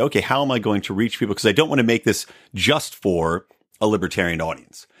ways you say, okay, how am I going to reach people? Because I don't want to make this just for a libertarian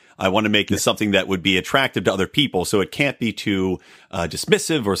audience. I want to make this something that would be attractive to other people. So it can't be too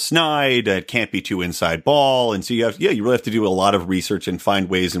dismissive or snide. It can't be too inside ball. And so you really have to do a lot of research and find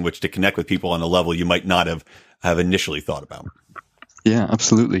ways in which to connect with people on a level you might not have initially thought about. Yeah,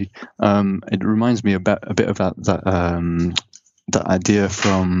 absolutely. It reminds me a bit about that idea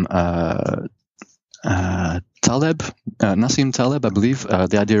from Taleb, Nassim Taleb, I believe.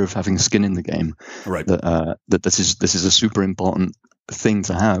 The idea of having skin in the game. Right. That this is a super important thing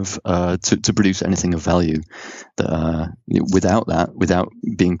to have to produce anything of value. That without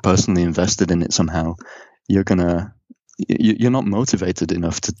being personally invested in it somehow, you're not motivated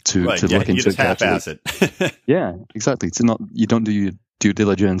enough to look into it. You just half-ass it. Yeah, exactly. You don't do your due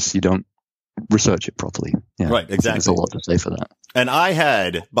diligence. You don't research it properly. Yeah, right, exactly. There's a lot to say for that. And I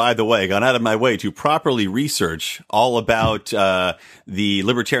had, by the way, gone out of my way to properly research all about the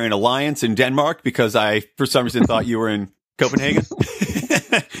Libertarian Alliance in Denmark because I, for some reason, thought you were in Copenhagen.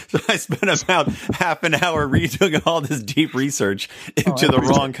 So I spent about half an hour redoing all this deep research into the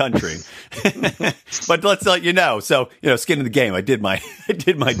wrong country. But let's let you know. So, skin in the game. I did my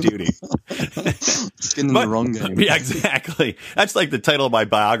duty. Skin in the wrong game. Yeah, exactly. That's like the title of my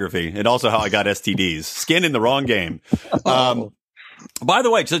biography, and also how I got STDs. Skin in the wrong game. By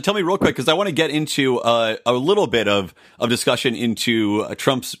the way, so tell me real quick, because I want to get into a little bit of discussion into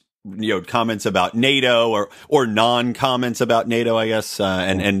Trump's comments about NATO or non-comments about NATO, I guess,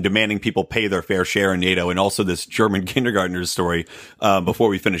 and demanding people pay their fair share in NATO, and also this German kindergartner's story before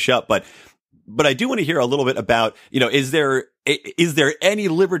we finish up. But I do want to hear a little bit about, is there any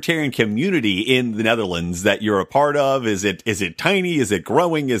libertarian community in the Netherlands that you're a part of? Is it tiny? Is it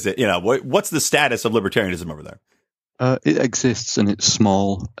growing? Is it, what's the status of libertarianism over there? It exists and it's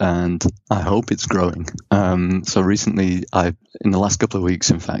small, and I hope it's growing. So recently, in the last couple of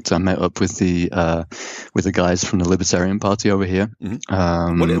weeks, in fact, I met up with the guys from the Libertarian Party over here.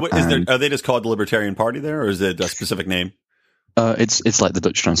 Mm-hmm. Are they just called the Libertarian Party there, or is it a specific name? It's like the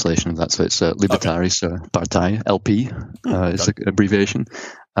Dutch translation of that, so it's Libertarische Partij, LP. It's an abbreviation.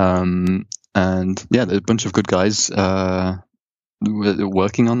 And yeah, there's a bunch of good guys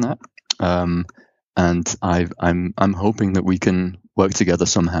working on that. And I'm hoping that we can work together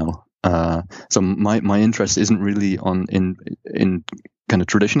somehow. So my interest isn't really in kind of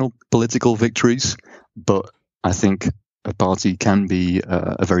traditional political victories, but I think a party can be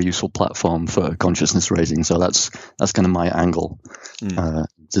a very useful platform for consciousness raising. So that's kind of my angle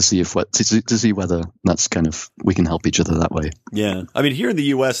to see whether that's kind of we can help each other that way. Yeah, I mean, here in the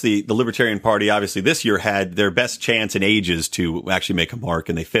U.S., the Libertarian Party obviously this year had their best chance in ages to actually make a mark,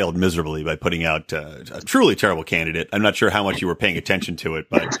 and they failed miserably by putting out a truly terrible candidate. I'm not sure how much you were paying attention to it,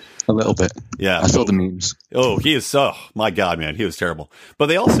 but a little bit. Yeah, I saw the memes. Oh, he is my God, man, he was terrible. But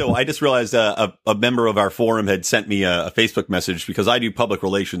they also, I just realized a member of our forum had sent me a Facebook message because I do public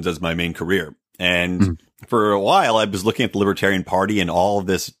relations as my main career. And for a while, I was looking at the Libertarian Party and all of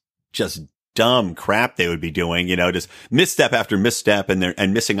this just dumb crap they would be doing, just misstep after misstep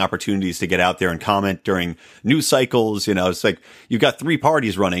and missing opportunities to get out there and comment during news cycles. It's like you've got 3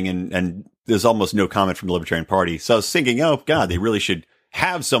 parties running and there's almost no comment from the Libertarian Party. So I was thinking, oh God, they really should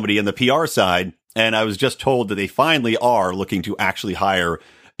have somebody in the PR side. And I was just told that they finally are looking to actually hire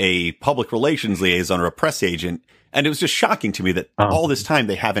a public relations liaison or a press agent. And it was just shocking to me that all this time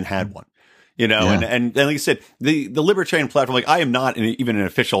they haven't had one. And like I said, the Libertarian platform, like I am not even an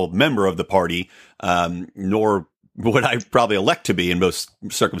official member of the party, nor would I probably elect to be in most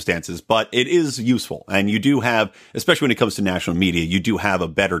circumstances, but it is useful. And you do have, especially when it comes to national media, you do have a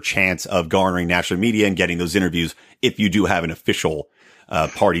better chance of garnering national media and getting those interviews if you do have an official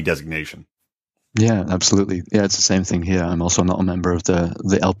party designation. Yeah, absolutely. Yeah, it's the same thing here. I'm also not a member of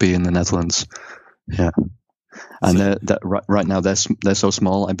the LP in the Netherlands. Yeah. And right now they're so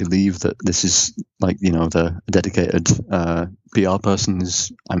small. I believe that this is like, the dedicated PR person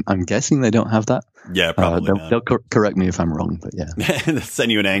is. I'm guessing they don't have that. Yeah, probably not. They'll correct me if I'm wrong, but yeah. They'll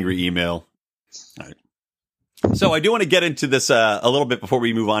send you an angry email. All right. So I do want to get into this a little bit before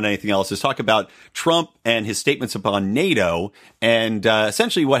we move on to anything else. Is talk about Trump and his statements upon NATO, and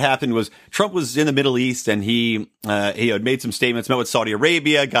essentially what happened was Trump was in the Middle East and he had made some statements, met with Saudi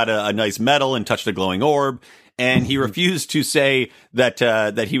Arabia, got a nice medal and touched a glowing orb. And he refused to say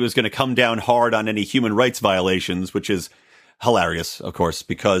that he was going to come down hard on any human rights violations, which is hilarious, of course,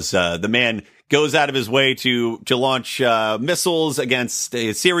 because the man goes out of his way to launch missiles against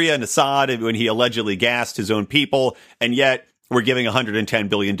Syria and Assad when he allegedly gassed his own people. And yet we're giving $110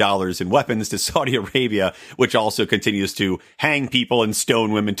 billion in weapons to Saudi Arabia, which also continues to hang people and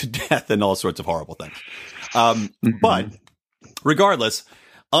stone women to death and all sorts of horrible things. But regardless,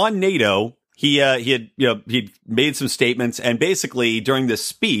 on NATO, he'd made some statements and basically during this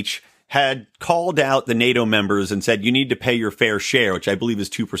speech had called out the NATO members and said, you need to pay your fair share, which I believe is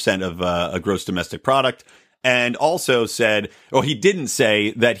 2% of a gross domestic product. And also said, or he didn't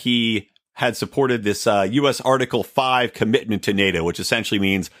say that he had supported this U.S. Article 5 commitment to NATO, which essentially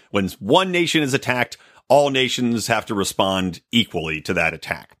means when one nation is attacked, all nations have to respond equally to that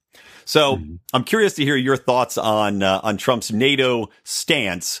attack. So I'm curious to hear your thoughts on Trump's NATO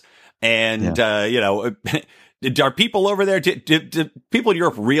stance. And, are people over there, do people in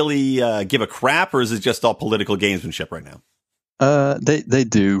Europe really give a crap, or is it just all political gamesmanship right now? They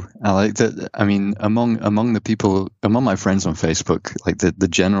do. I like that. I mean, among the people, among my friends on Facebook, like the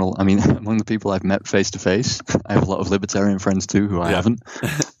general, I mean, among the people I've met face to face, I have a lot of libertarian friends too, who I haven't.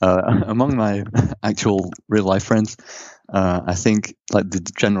 Among my actual real life friends, I think like the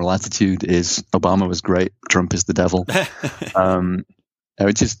general attitude is Obama was great, Trump is the devil.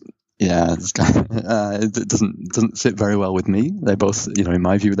 It just, it doesn't sit very well with me. They both, in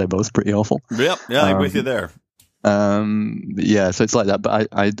my view, they're both pretty awful. Yep. Yeah, I'm with you there. So it's like that, but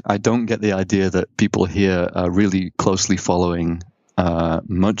I don't get the idea that people here are really closely following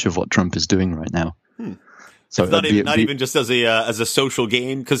much of what Trump is doing right now. So it's not even just as a social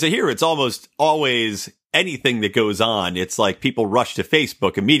game, because here it's almost always anything that goes on. It's like people rush to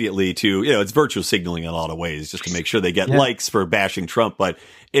Facebook immediately to, it's virtue signaling in a lot of ways just to make sure they get likes for bashing Trump. But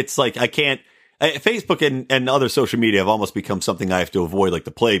it's like Facebook and other social media have almost become something I have to avoid like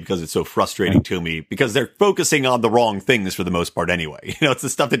the plague because it's so frustrating to me because they're focusing on the wrong things for the most part anyway. It's the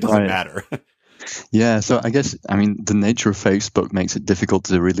stuff that doesn't matter. Yeah. So I guess, the nature of Facebook makes it difficult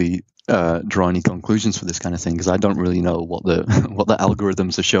to really draw any conclusions for this kind of thing because I don't really know what the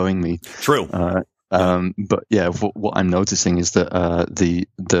algorithms are showing me. True. But yeah, what I'm noticing is that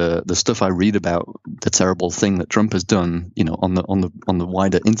the stuff I read about the terrible thing that Trump has done, on the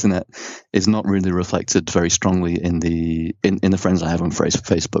wider internet, is not really reflected very strongly in the friends I have on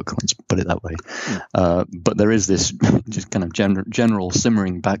Facebook. Let's put it that way. But there is this just kind of general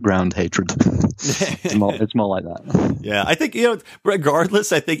simmering background hatred. It's more like that. Yeah, I think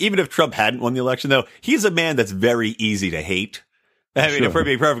regardless, I think even if Trump hadn't won the election, though, he's a man that's very easy to hate. I mean, if we're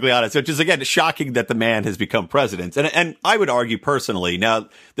being perfectly honest, which is, again, shocking that the man has become president. And I would argue personally, now,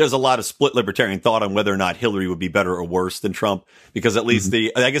 there's a lot of split libertarian thought on whether or not Hillary would be better or worse than Trump, because at least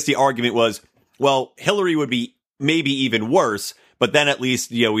I guess the argument was, well, Hillary would be maybe even worse, but then at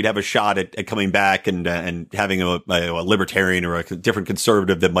least, we'd have a shot at coming back and having a libertarian or a different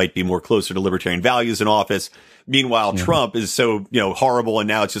conservative that might be more closer to libertarian values in office. Meanwhile, Trump is so, horrible, and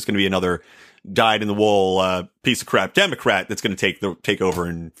now it's just going to be another dyed in the wool piece of crap Democrat that's going to take over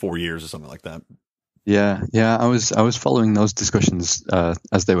in 4 years or something like that. Yeah. I was following those discussions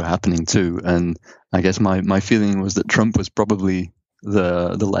as they were happening too, and I guess my feeling was that Trump was probably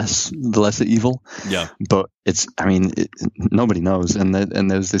the lesser evil. Yeah. But it's nobody knows, and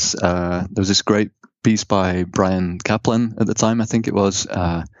there's this great piece by Brian Kaplan at the time, I think it was.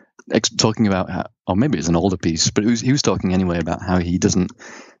 talking about how, or maybe it's an older piece, but he was talking anyway about how he doesn't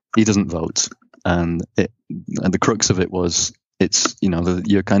vote, and the crux of it was, it's, you know,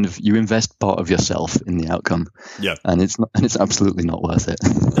 you invest part of yourself in the outcome. Yeah. And it's absolutely not worth it.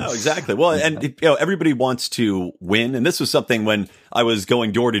 No, exactly. Well, and you know, everybody wants to win. And this was something when I was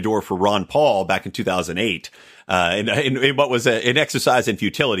going door to door for Ron Paul back in 2008. In what was an exercise in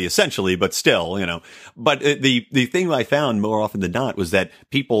futility, essentially, but still, you know. But the thing I found more often than not was that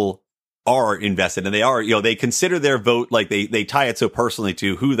people are invested, and they are, you know, they consider their vote, like they tie it so personally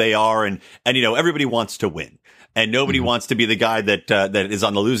to who they are, and you know, everybody wants to win. And nobody wants to be the guy that is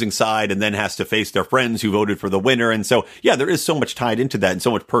on the losing side and then has to face their friends who voted for the winner. And so, yeah, there is so much tied into that and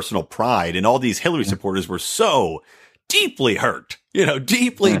so much personal pride. And all these Hillary supporters were so deeply hurt, you know,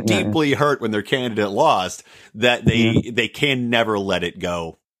 deeply hurt when their candidate lost, that they can never let it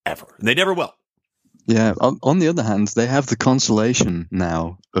go ever. And they never will. Yeah. On the other hand, they have the consolation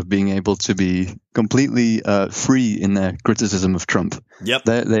now of being able to be completely free in their criticism of Trump. Yep.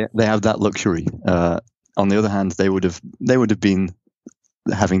 They have that luxury. On the other hand, they would have been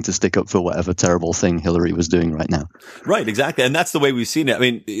having to stick up for whatever terrible thing Hillary was doing right now. Right, exactly. And that's the way we've seen it. I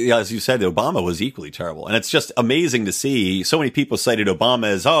mean, as you said, Obama was equally terrible. And it's just amazing to see so many people cited Obama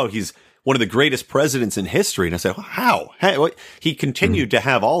as, oh, he's one of the greatest presidents in history. And I said, well, how? He continued to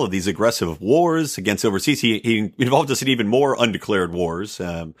have all of these aggressive wars against overseas. He involved us in even more undeclared wars.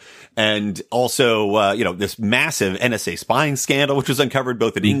 And also, you know, this massive NSA spying scandal, which was uncovered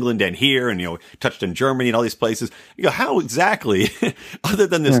both in England and here, and, you know, touched in Germany and all these places. You know, how exactly, other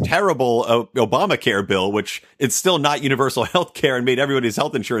than this terrible Obamacare bill, which it's still not universal health care and made everybody's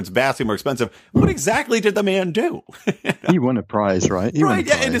health insurance vastly more expensive, what exactly did the man do? He won a prize, right? Right,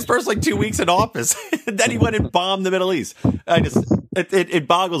 yeah, in his first, 2 weeks in office. Then he went and bombed the Middle East. It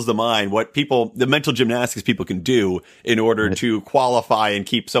boggles the mind what the mental gymnastics people can do in order to qualify and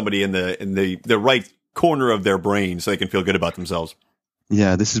keep somebody in the right corner of their brain so they can feel good about themselves.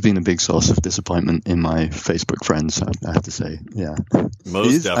 Yeah, this has been a big source of disappointment in my Facebook friends, I have to say. Yeah,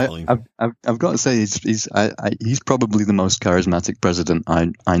 most definitely. I've got to say, he's probably the most charismatic president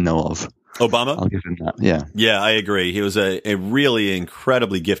I know of. Obama? I'll give him that. Yeah. Yeah, I agree. He was a really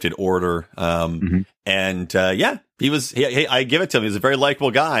incredibly gifted orator. And yeah, I give it to him. He was a very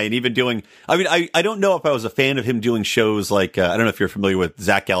likable guy. And even doing, I mean, I don't know if I was a fan of him doing shows like, I don't know if you're familiar with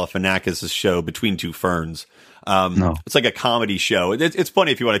Zach Galifianakis' show Between Two Ferns. No. It's like a comedy show. It's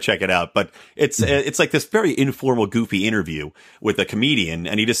funny if you want to check it out, but it's like this very informal, goofy interview with a comedian,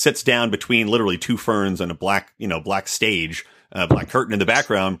 and he just sits down between literally two ferns and a black stage, black curtain in the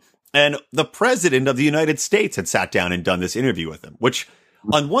background. And the president of the United States had sat down and done this interview with him, which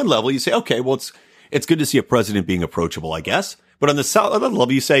on one level you say, okay, well, it's good to see a president being approachable, I guess. But on the other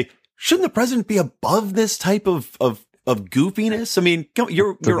level, you say, shouldn't the president be above this type of goofiness? I mean,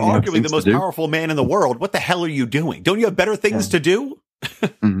 you're arguably the most powerful man in the world. What the hell are you doing? Don't you have better things to do?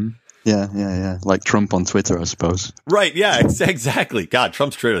 Yeah. Like Trump on Twitter, I suppose. Right. Yeah, exactly. God,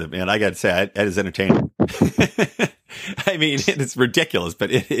 Trump's Twitter, man. I got to say, that is entertaining. I mean, it's ridiculous, but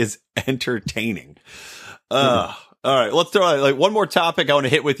it is entertaining. All right, let's throw one more topic I want to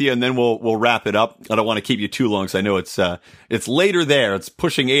hit with you, and then we'll wrap it up. I don't want to keep you too long, because I know it's later there. It's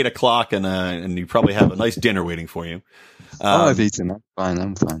pushing 8:00, and you probably have a nice dinner waiting for you. I've eaten.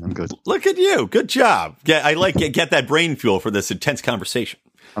 I'm fine. I'm good. Look at you. Good job. I get that brain fuel for this intense conversation.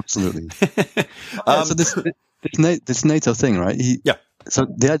 Absolutely. So this NATO thing, right? Yeah. So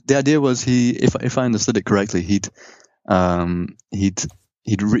the idea was if I understood it correctly, he'd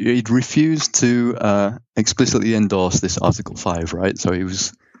refused to explicitly endorse this Article 5, right? So he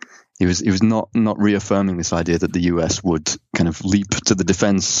was not reaffirming this idea that the US would kind of leap to the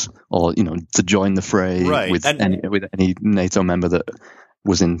defense, or, you know, to join the fray with any NATO member that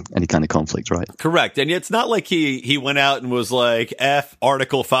was in any kind of conflict, right? Correct. And it's not like he went out and was like, F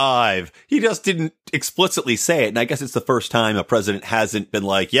Article 5. He just didn't explicitly say it. And I guess it's the first time a president hasn't been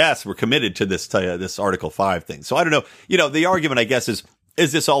like, yes, we're committed to this Article 5 thing. So I don't know. You know, the argument, I guess, is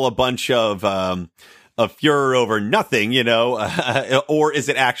this all a bunch of furor over nothing, you know, or is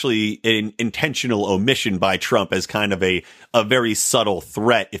it actually an intentional omission by Trump as kind of a very subtle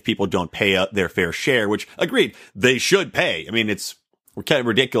threat if people don't pay up their fair share, which, agreed, they should pay. I mean, it's kind of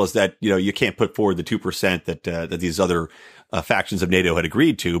ridiculous that, you know, you can't put forward the 2% that these other factions of NATO had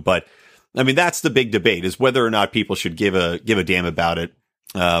agreed to. But I mean, that's the big debate, is whether or not people should give a damn about it.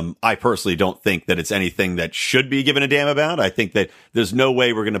 I personally don't think that it's anything that should be given a damn about. I think that there's no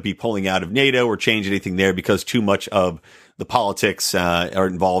way we're going to be pulling out of NATO or change anything there, because too much of the politics are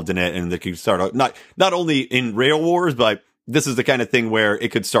involved in it, and they can start not only in rail wars, but this is the kind of thing where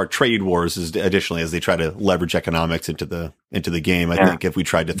it could start trade wars additionally as they try to leverage economics into the game. I think if we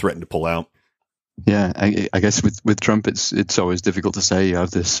tried to threaten to pull out. Yeah, I guess with Trump, it's always difficult to say. You have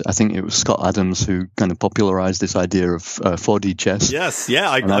this. I think it was Scott Adams who kind of popularized this idea of 4D chess. Yes, yeah,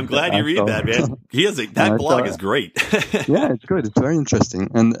 I'm glad you read that, man. That blog is great. Yeah, it's good. It's very interesting.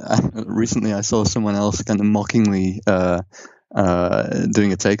 And recently, I saw someone else kind of mockingly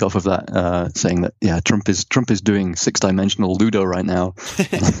doing a takeoff of that, saying that Trump is doing 6-dimensional Ludo right now. I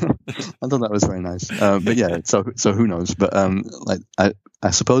thought that was very nice. But yeah, so who knows? But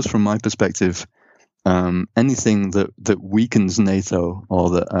I suppose from my perspective, anything that weakens NATO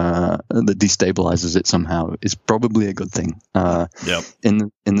or that destabilizes it somehow is probably a good thing.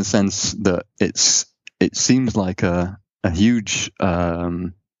 In the sense that it seems like a huge.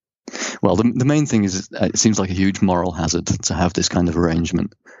 Well, the main thing is it seems like a huge moral hazard to have this kind of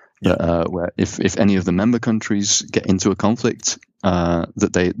arrangement. Where if any of the member countries get into a conflict,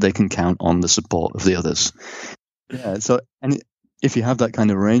 that they can count on the support of the others. Yeah. So if you have that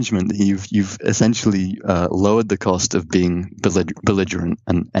kind of arrangement, you've essentially lowered the cost of being belligerent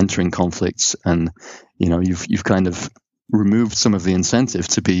and entering conflicts, and you've kind of removed some of the incentive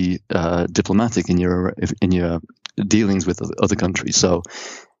to be diplomatic in your dealings with other countries. So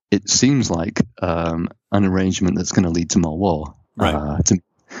it seems like an arrangement that's going to lead to more war. Right.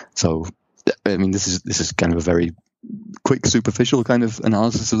 So, I mean, this is kind of a very quick, superficial kind of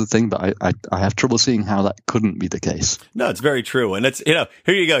analysis of the thing, but I have trouble seeing how that couldn't be the case. No, it's very true. And it's, here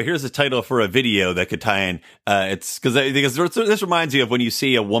you go. Here's a title for a video that could tie in. It's because this reminds you of when you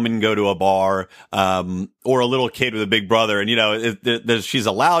see a woman go to a bar, or a little kid with a big brother, and she's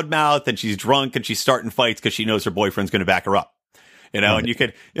a loudmouth and she's drunk and she's starting fights because she knows her boyfriend's going to back her up. And you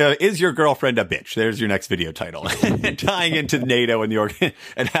could, is your girlfriend a bitch? There's your next video title. Tying into NATO and the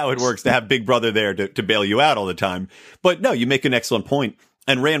and how it works to have Big Brother there to bail you out all the time. But no, you make an excellent point.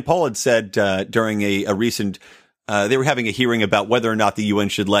 And Rand Paul had said during a recent, they were having a hearing about whether or not the UN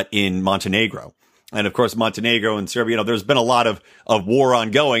should let in Montenegro. And of course, Montenegro and Serbia, there's been a lot of war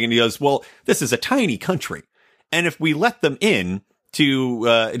ongoing. And he goes, well, this is a tiny country. And if we let them in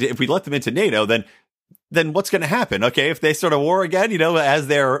if we let them into NATO, then what's going to happen? Okay, if they start a war again, as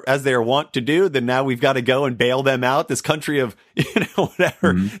they're wont to do, then now we've got to go and bail them out. This country of,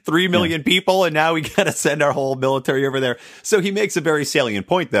 3 million people, and now we got to send our whole military over there. So he makes a very salient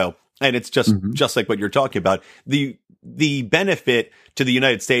point, though, and it's just like what you're talking about. The benefit to the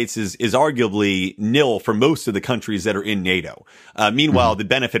United States is arguably nil for most of the countries that are in NATO. Meanwhile, the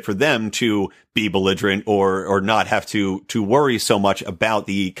benefit for them to be belligerent or not have to worry so much about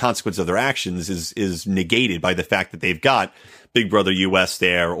the consequence of their actions is negated by the fact that they've got Big Brother US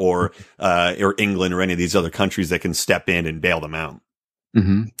there or England or any of these other countries that can step in and bail them out.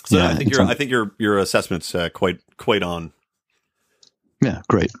 Mm-hmm. So yeah, I think your assessment's quite on. Yeah,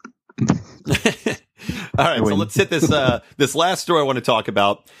 great. All right, so let's hit this last story I want to talk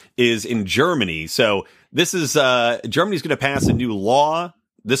about is in Germany. So this is Germany's going to pass a new law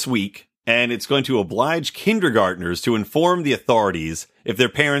this week, and it's going to oblige kindergartners to inform the authorities if their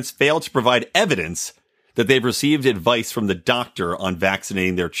parents fail to provide evidence that they've received advice from the doctor on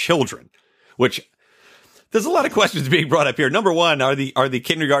vaccinating their children. Which there's a lot of questions being brought up here. Number one, are the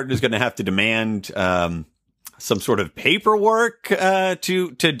kindergartners going to have to demand some sort of paperwork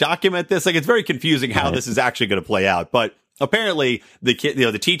to document this? Like, it's very confusing how this is actually going to play out. But apparently, the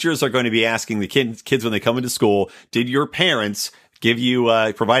teachers are going to be asking the kids when they come into school, did your parents give you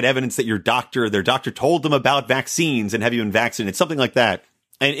provide evidence that their doctor told them about vaccines and have you been vaccinated? Something like that.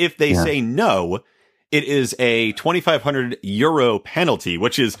 And if they say no, it is a 2,500 euro penalty,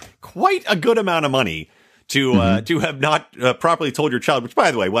 which is quite a good amount of money to have not properly told your child, which, by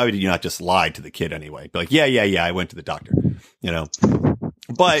the way, why would you not just lie to the kid anyway? Be like, yeah, I went to the doctor,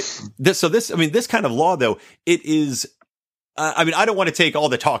 But this kind of law, though, it is, I don't want to take all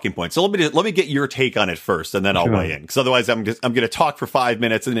the talking points. So let me get your take on it first, and then I'll weigh in. Because otherwise I'm going to talk for 5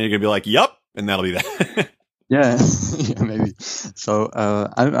 minutes, and then you're going to be like, yep, and that'll be that. Yeah, maybe. So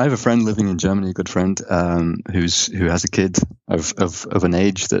I have a friend living in Germany, a good friend, who has a kid of an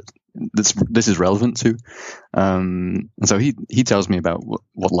age that this is relevant to, and so he tells me about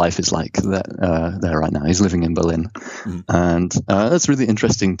what life is like there right now. He's living in Berlin, and that's really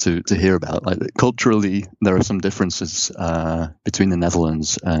interesting to hear about. Like, culturally, there are some differences between the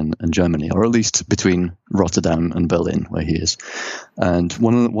Netherlands and Germany, or at least between Rotterdam and Berlin, where he is. And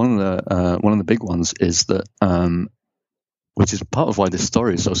one of the big ones is that, which is part of why this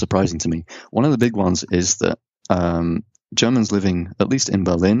story is so surprising to me. One of the big ones is that Germans living, at least in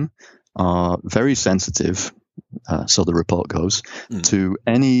Berlin, are very sensitive, so the report goes, to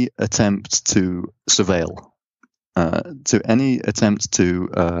any attempt to surveil to any attempt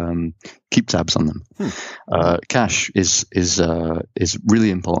to keep tabs on them. Cash is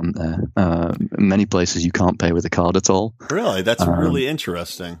really important there. Many places you can't pay with a card at all. Really, that's really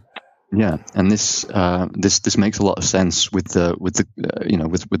interesting. Yeah, and this makes a lot of sense with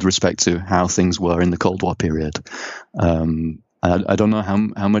respect to how things were in the Cold War period. I don't know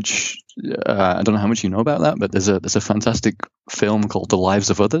how much you know about that, but there's a fantastic film called The Lives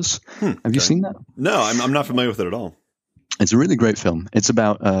of Others. Have you seen that? No, I'm not familiar with it at all. It's a really great film. It's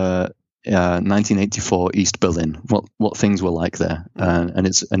about 1984 East Berlin, what things were like there, and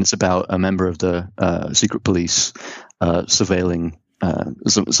it's about a member of the secret police surveilling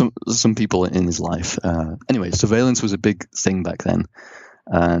some people in his life. Anyway, surveillance was a big thing back then,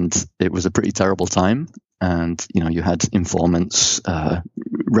 and it was a pretty terrible time. And you had informants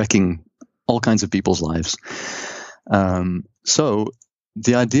wrecking all kinds of people's lives. So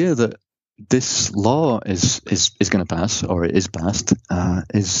the idea that this law is going to pass, or it is passed,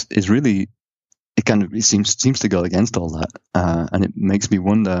 is really, it seems to go against all that, and it makes me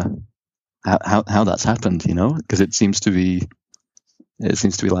wonder how that's happened. Because it seems to be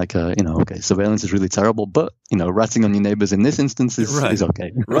like, okay, surveillance is really terrible, but, ratting on your neighbors in this instance is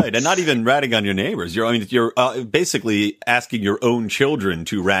okay. Right. And not even ratting on your neighbors. You're basically asking your own children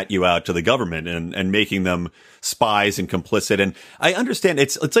to rat you out to the government and making them spies and complicit. And I understand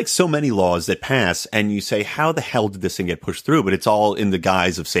it's like so many laws that pass and you say, how the hell did this thing get pushed through? But it's all in the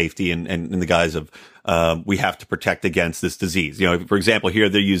guise of safety and in the guise of, we have to protect against this disease. For example, here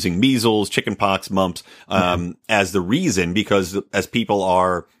they're using measles, chickenpox, mumps, as the reason, because as people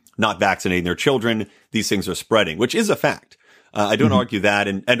are not vaccinating their children, these things are spreading, which is a fact. I don't argue that.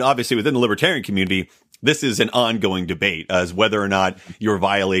 And obviously within the libertarian community, this is an ongoing debate as whether or not you're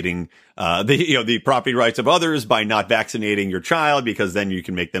violating, the property rights of others by not vaccinating your child, because then you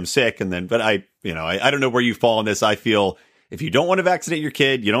can make them sick. But I don't know where you fall in this. I feel, if you don't want to vaccinate your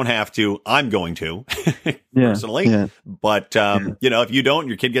kid, you don't have to. I'm going to, personally. Yeah. But, if you don't,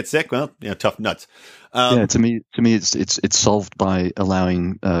 your kid gets sick, well, tough nuts. To me, it's solved by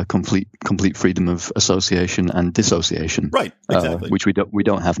allowing complete freedom of association and dissociation. Right, exactly. Which we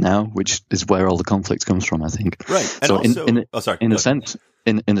don't have now, which is where all the conflict comes from, I think. Right. And so also, in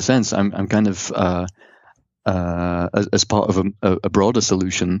a sense, I'm kind of as part of a broader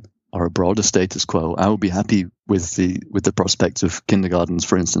solution, or a broader status quo, I would be happy with the prospect of kindergartens,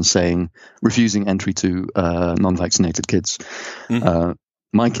 for instance, refusing entry to non-vaccinated kids. Mm-hmm.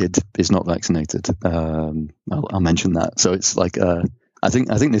 My kid is not vaccinated. I'll mention that. So it's like I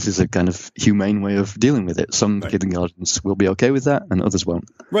think this is a kind of humane way of dealing with it. Some kindergartens will be okay with that, and others won't.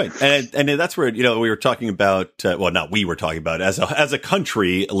 Right, and that's where we were talking about. We were talking about as a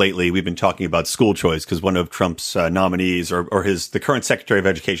country lately. We've been talking about school choice because one of Trump's nominees, or the current Secretary of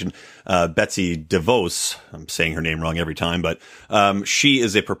Education, Betsy DeVos. I'm saying her name wrong every time, but she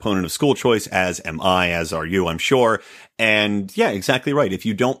is a proponent of school choice, as am I, as are you, I'm sure. And yeah, exactly right. If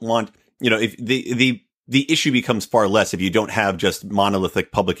you don't want, if the issue becomes far less if you don't have just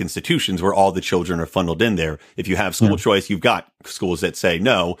monolithic public institutions where all the children are funneled in there. If you have school choice, you've got schools that say,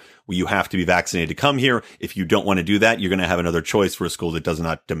 no, you have to be vaccinated to come here. If you don't want to do that, you're going to have another choice for a school that does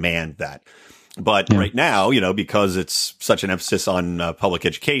not demand that. But right now, because it's such an emphasis on public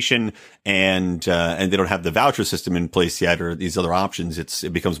education and they don't have the voucher system in place yet, or these other options,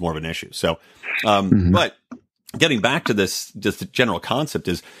 it becomes more of an issue. So, but getting back to this, just the general concept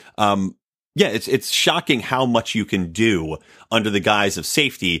is, it's shocking how much you can do under the guise of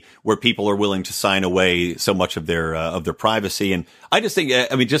safety, where people are willing to sign away so much of their privacy. And I just think,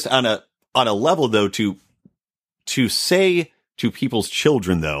 just on a level though, to say to people's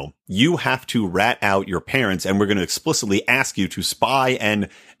children though, you have to rat out your parents, and we're going to explicitly ask you to spy and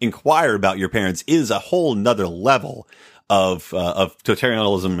inquire about your parents, is a whole nother level of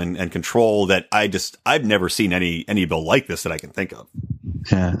totalitarianism and control that I've never seen any bill like this that I can think of.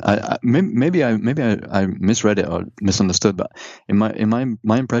 Yeah, maybe I misread it or misunderstood, but in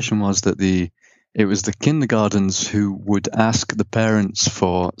my impression was that it was the kindergartens who would ask the parents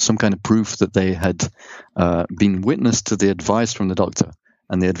for some kind of proof that they had been witness to the advice from the doctor.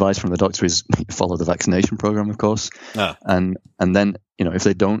 And the advice from the doctor is follow the vaccination program, of course. And then, if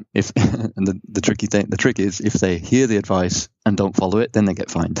they don't, and the trick is if they hear the advice and don't follow it, then they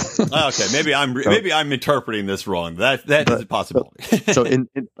get fined. Okay, maybe I'm interpreting this wrong. That is a possibility. So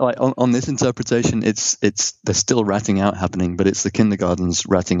on this interpretation, it's there's still ratting out happening, but it's the kindergartens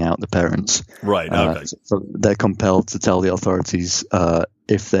ratting out the parents. Right. Okay. So they're compelled to tell the authorities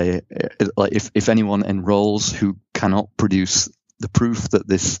if anyone enrolls who cannot produce the proof that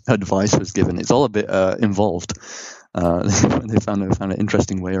this advice was given. It's all a bit involved. They found an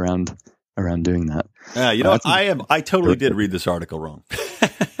interesting way around around doing that. You know, I totally did read this article wrong.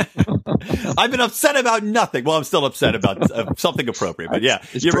 I've been upset about nothing. Well, I'm still upset about something appropriate, but yeah,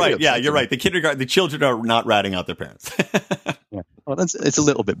 you're right. Yeah, you're right. The children are not ratting out their parents. Yeah. Well, it's a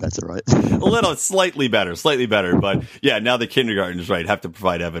little bit better, right? Slightly better. But yeah, now the kindergartens, right, have to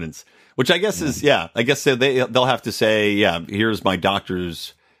provide evidence, which I guess is, I guess they'll have to say, here's my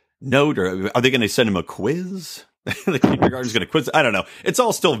doctor's note, or are they going to send him a quiz? The kindergarten's going to quiz. I don't know. It's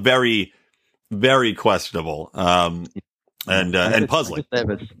all still very, very questionable. And puzzling.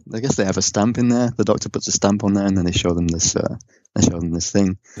 I guess they have a stamp in there. The doctor puts a stamp on there, and then they show them this. They show them this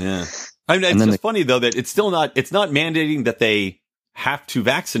thing. Yeah, I mean, it's just funny though that it's not mandating that they have to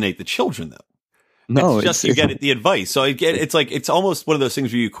vaccinate the children though. No, it's just you get the advice. So it's almost one of those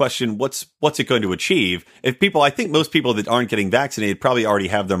things where you question what's it going to achieve. I think most people that aren't getting vaccinated probably already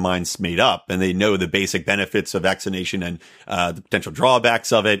have their minds made up and they know the basic benefits of vaccination and the potential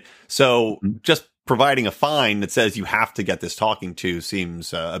drawbacks of it. So just providing a fine that says you have to get this talking to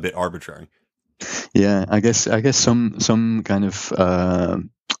seems a bit arbitrary. Yeah, I guess some kind of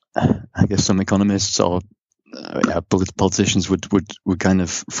some economists or politicians would kind of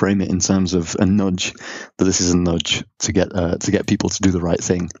frame it in terms of a nudge, that this is a nudge to get people to do the right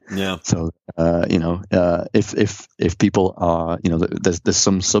thing. Yeah. So if people are, there's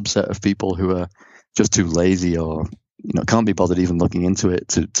some subset of people who are just too lazy or can't be bothered even looking into it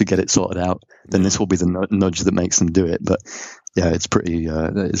to get it sorted out, then this will be the nudge that makes them do it. But yeah, it's pretty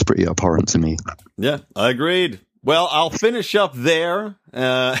abhorrent to me. Yeah, I agreed. Well, I'll finish up there.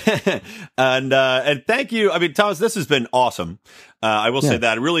 And thank you. I mean, Tomasz, this has been awesome. I will say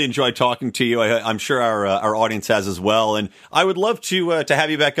that I really enjoyed talking to you. I'm sure our audience has as well. And I would love to have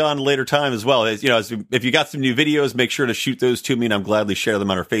you back on later time as well. If you got some new videos, make sure to shoot those to me and I'll gladly share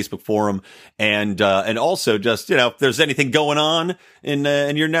them on our Facebook forum. And also just, if there's anything going on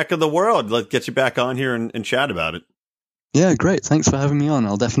in your neck of the world, let's get you back on here and chat about it. Yeah, great. Thanks for having me on.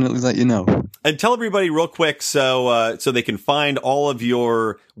 I'll definitely let you know. And tell everybody real quick so they can find all of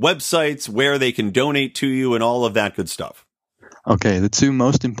your websites, where they can donate to you and all of that good stuff. Okay, the two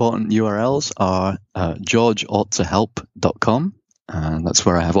most important URLs are georgeoughttohelp.com. That's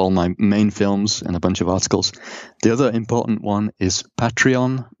where I have all my main films and a bunch of articles. The other important one is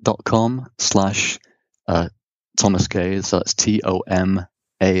patreon.com/Tomasz Kaye. So that's TOMASZ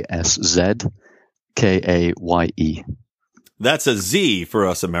That's a Z for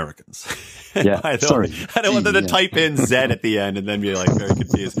us Americans. Yeah, I don't want them to type in Z at the end and then be like very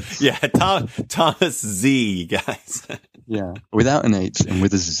confused. Yeah, Tomasz Z, guys. Yeah, without an H and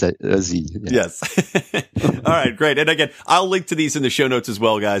with a Z. Yeah. Yes. All right, great. And again, I'll link to these in the show notes as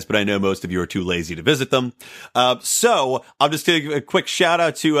well, guys, but I know most of you are too lazy to visit them. So I'll just give a quick shout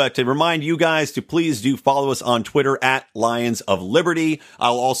out to remind you guys to please do follow us on Twitter at Lions of Liberty.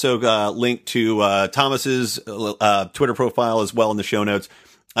 I'll also link to Tomasz's Twitter profile as well in the show notes.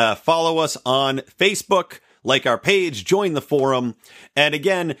 Follow us on Facebook, like our page, join the forum. And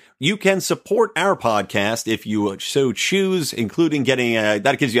again, you can support our podcast if you so choose, including getting,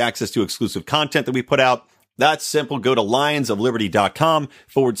 that gives you access to exclusive content that we put out. That's simple. Go to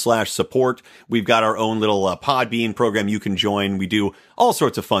lionsofliberty.com/support. We've got our own little Podbean program you can join. We do all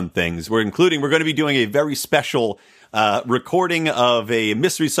sorts of fun things. We're going to be doing a very special recording of a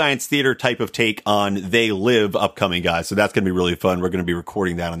Mystery Science Theater type of take on They Live upcoming, guys. So that's going to be really fun. We're going to be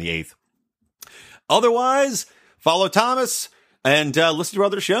recording that on the 8th. Otherwise, follow Tomasz and listen to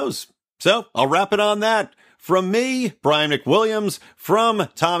other shows. So I'll wrap it on that. From me, Brian McWilliams, from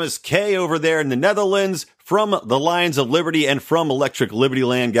Tomasz Kaye over there in the Netherlands, from the Lions of Liberty, and from Electric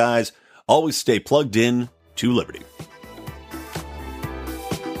Libertyland, guys, always stay plugged in to Liberty.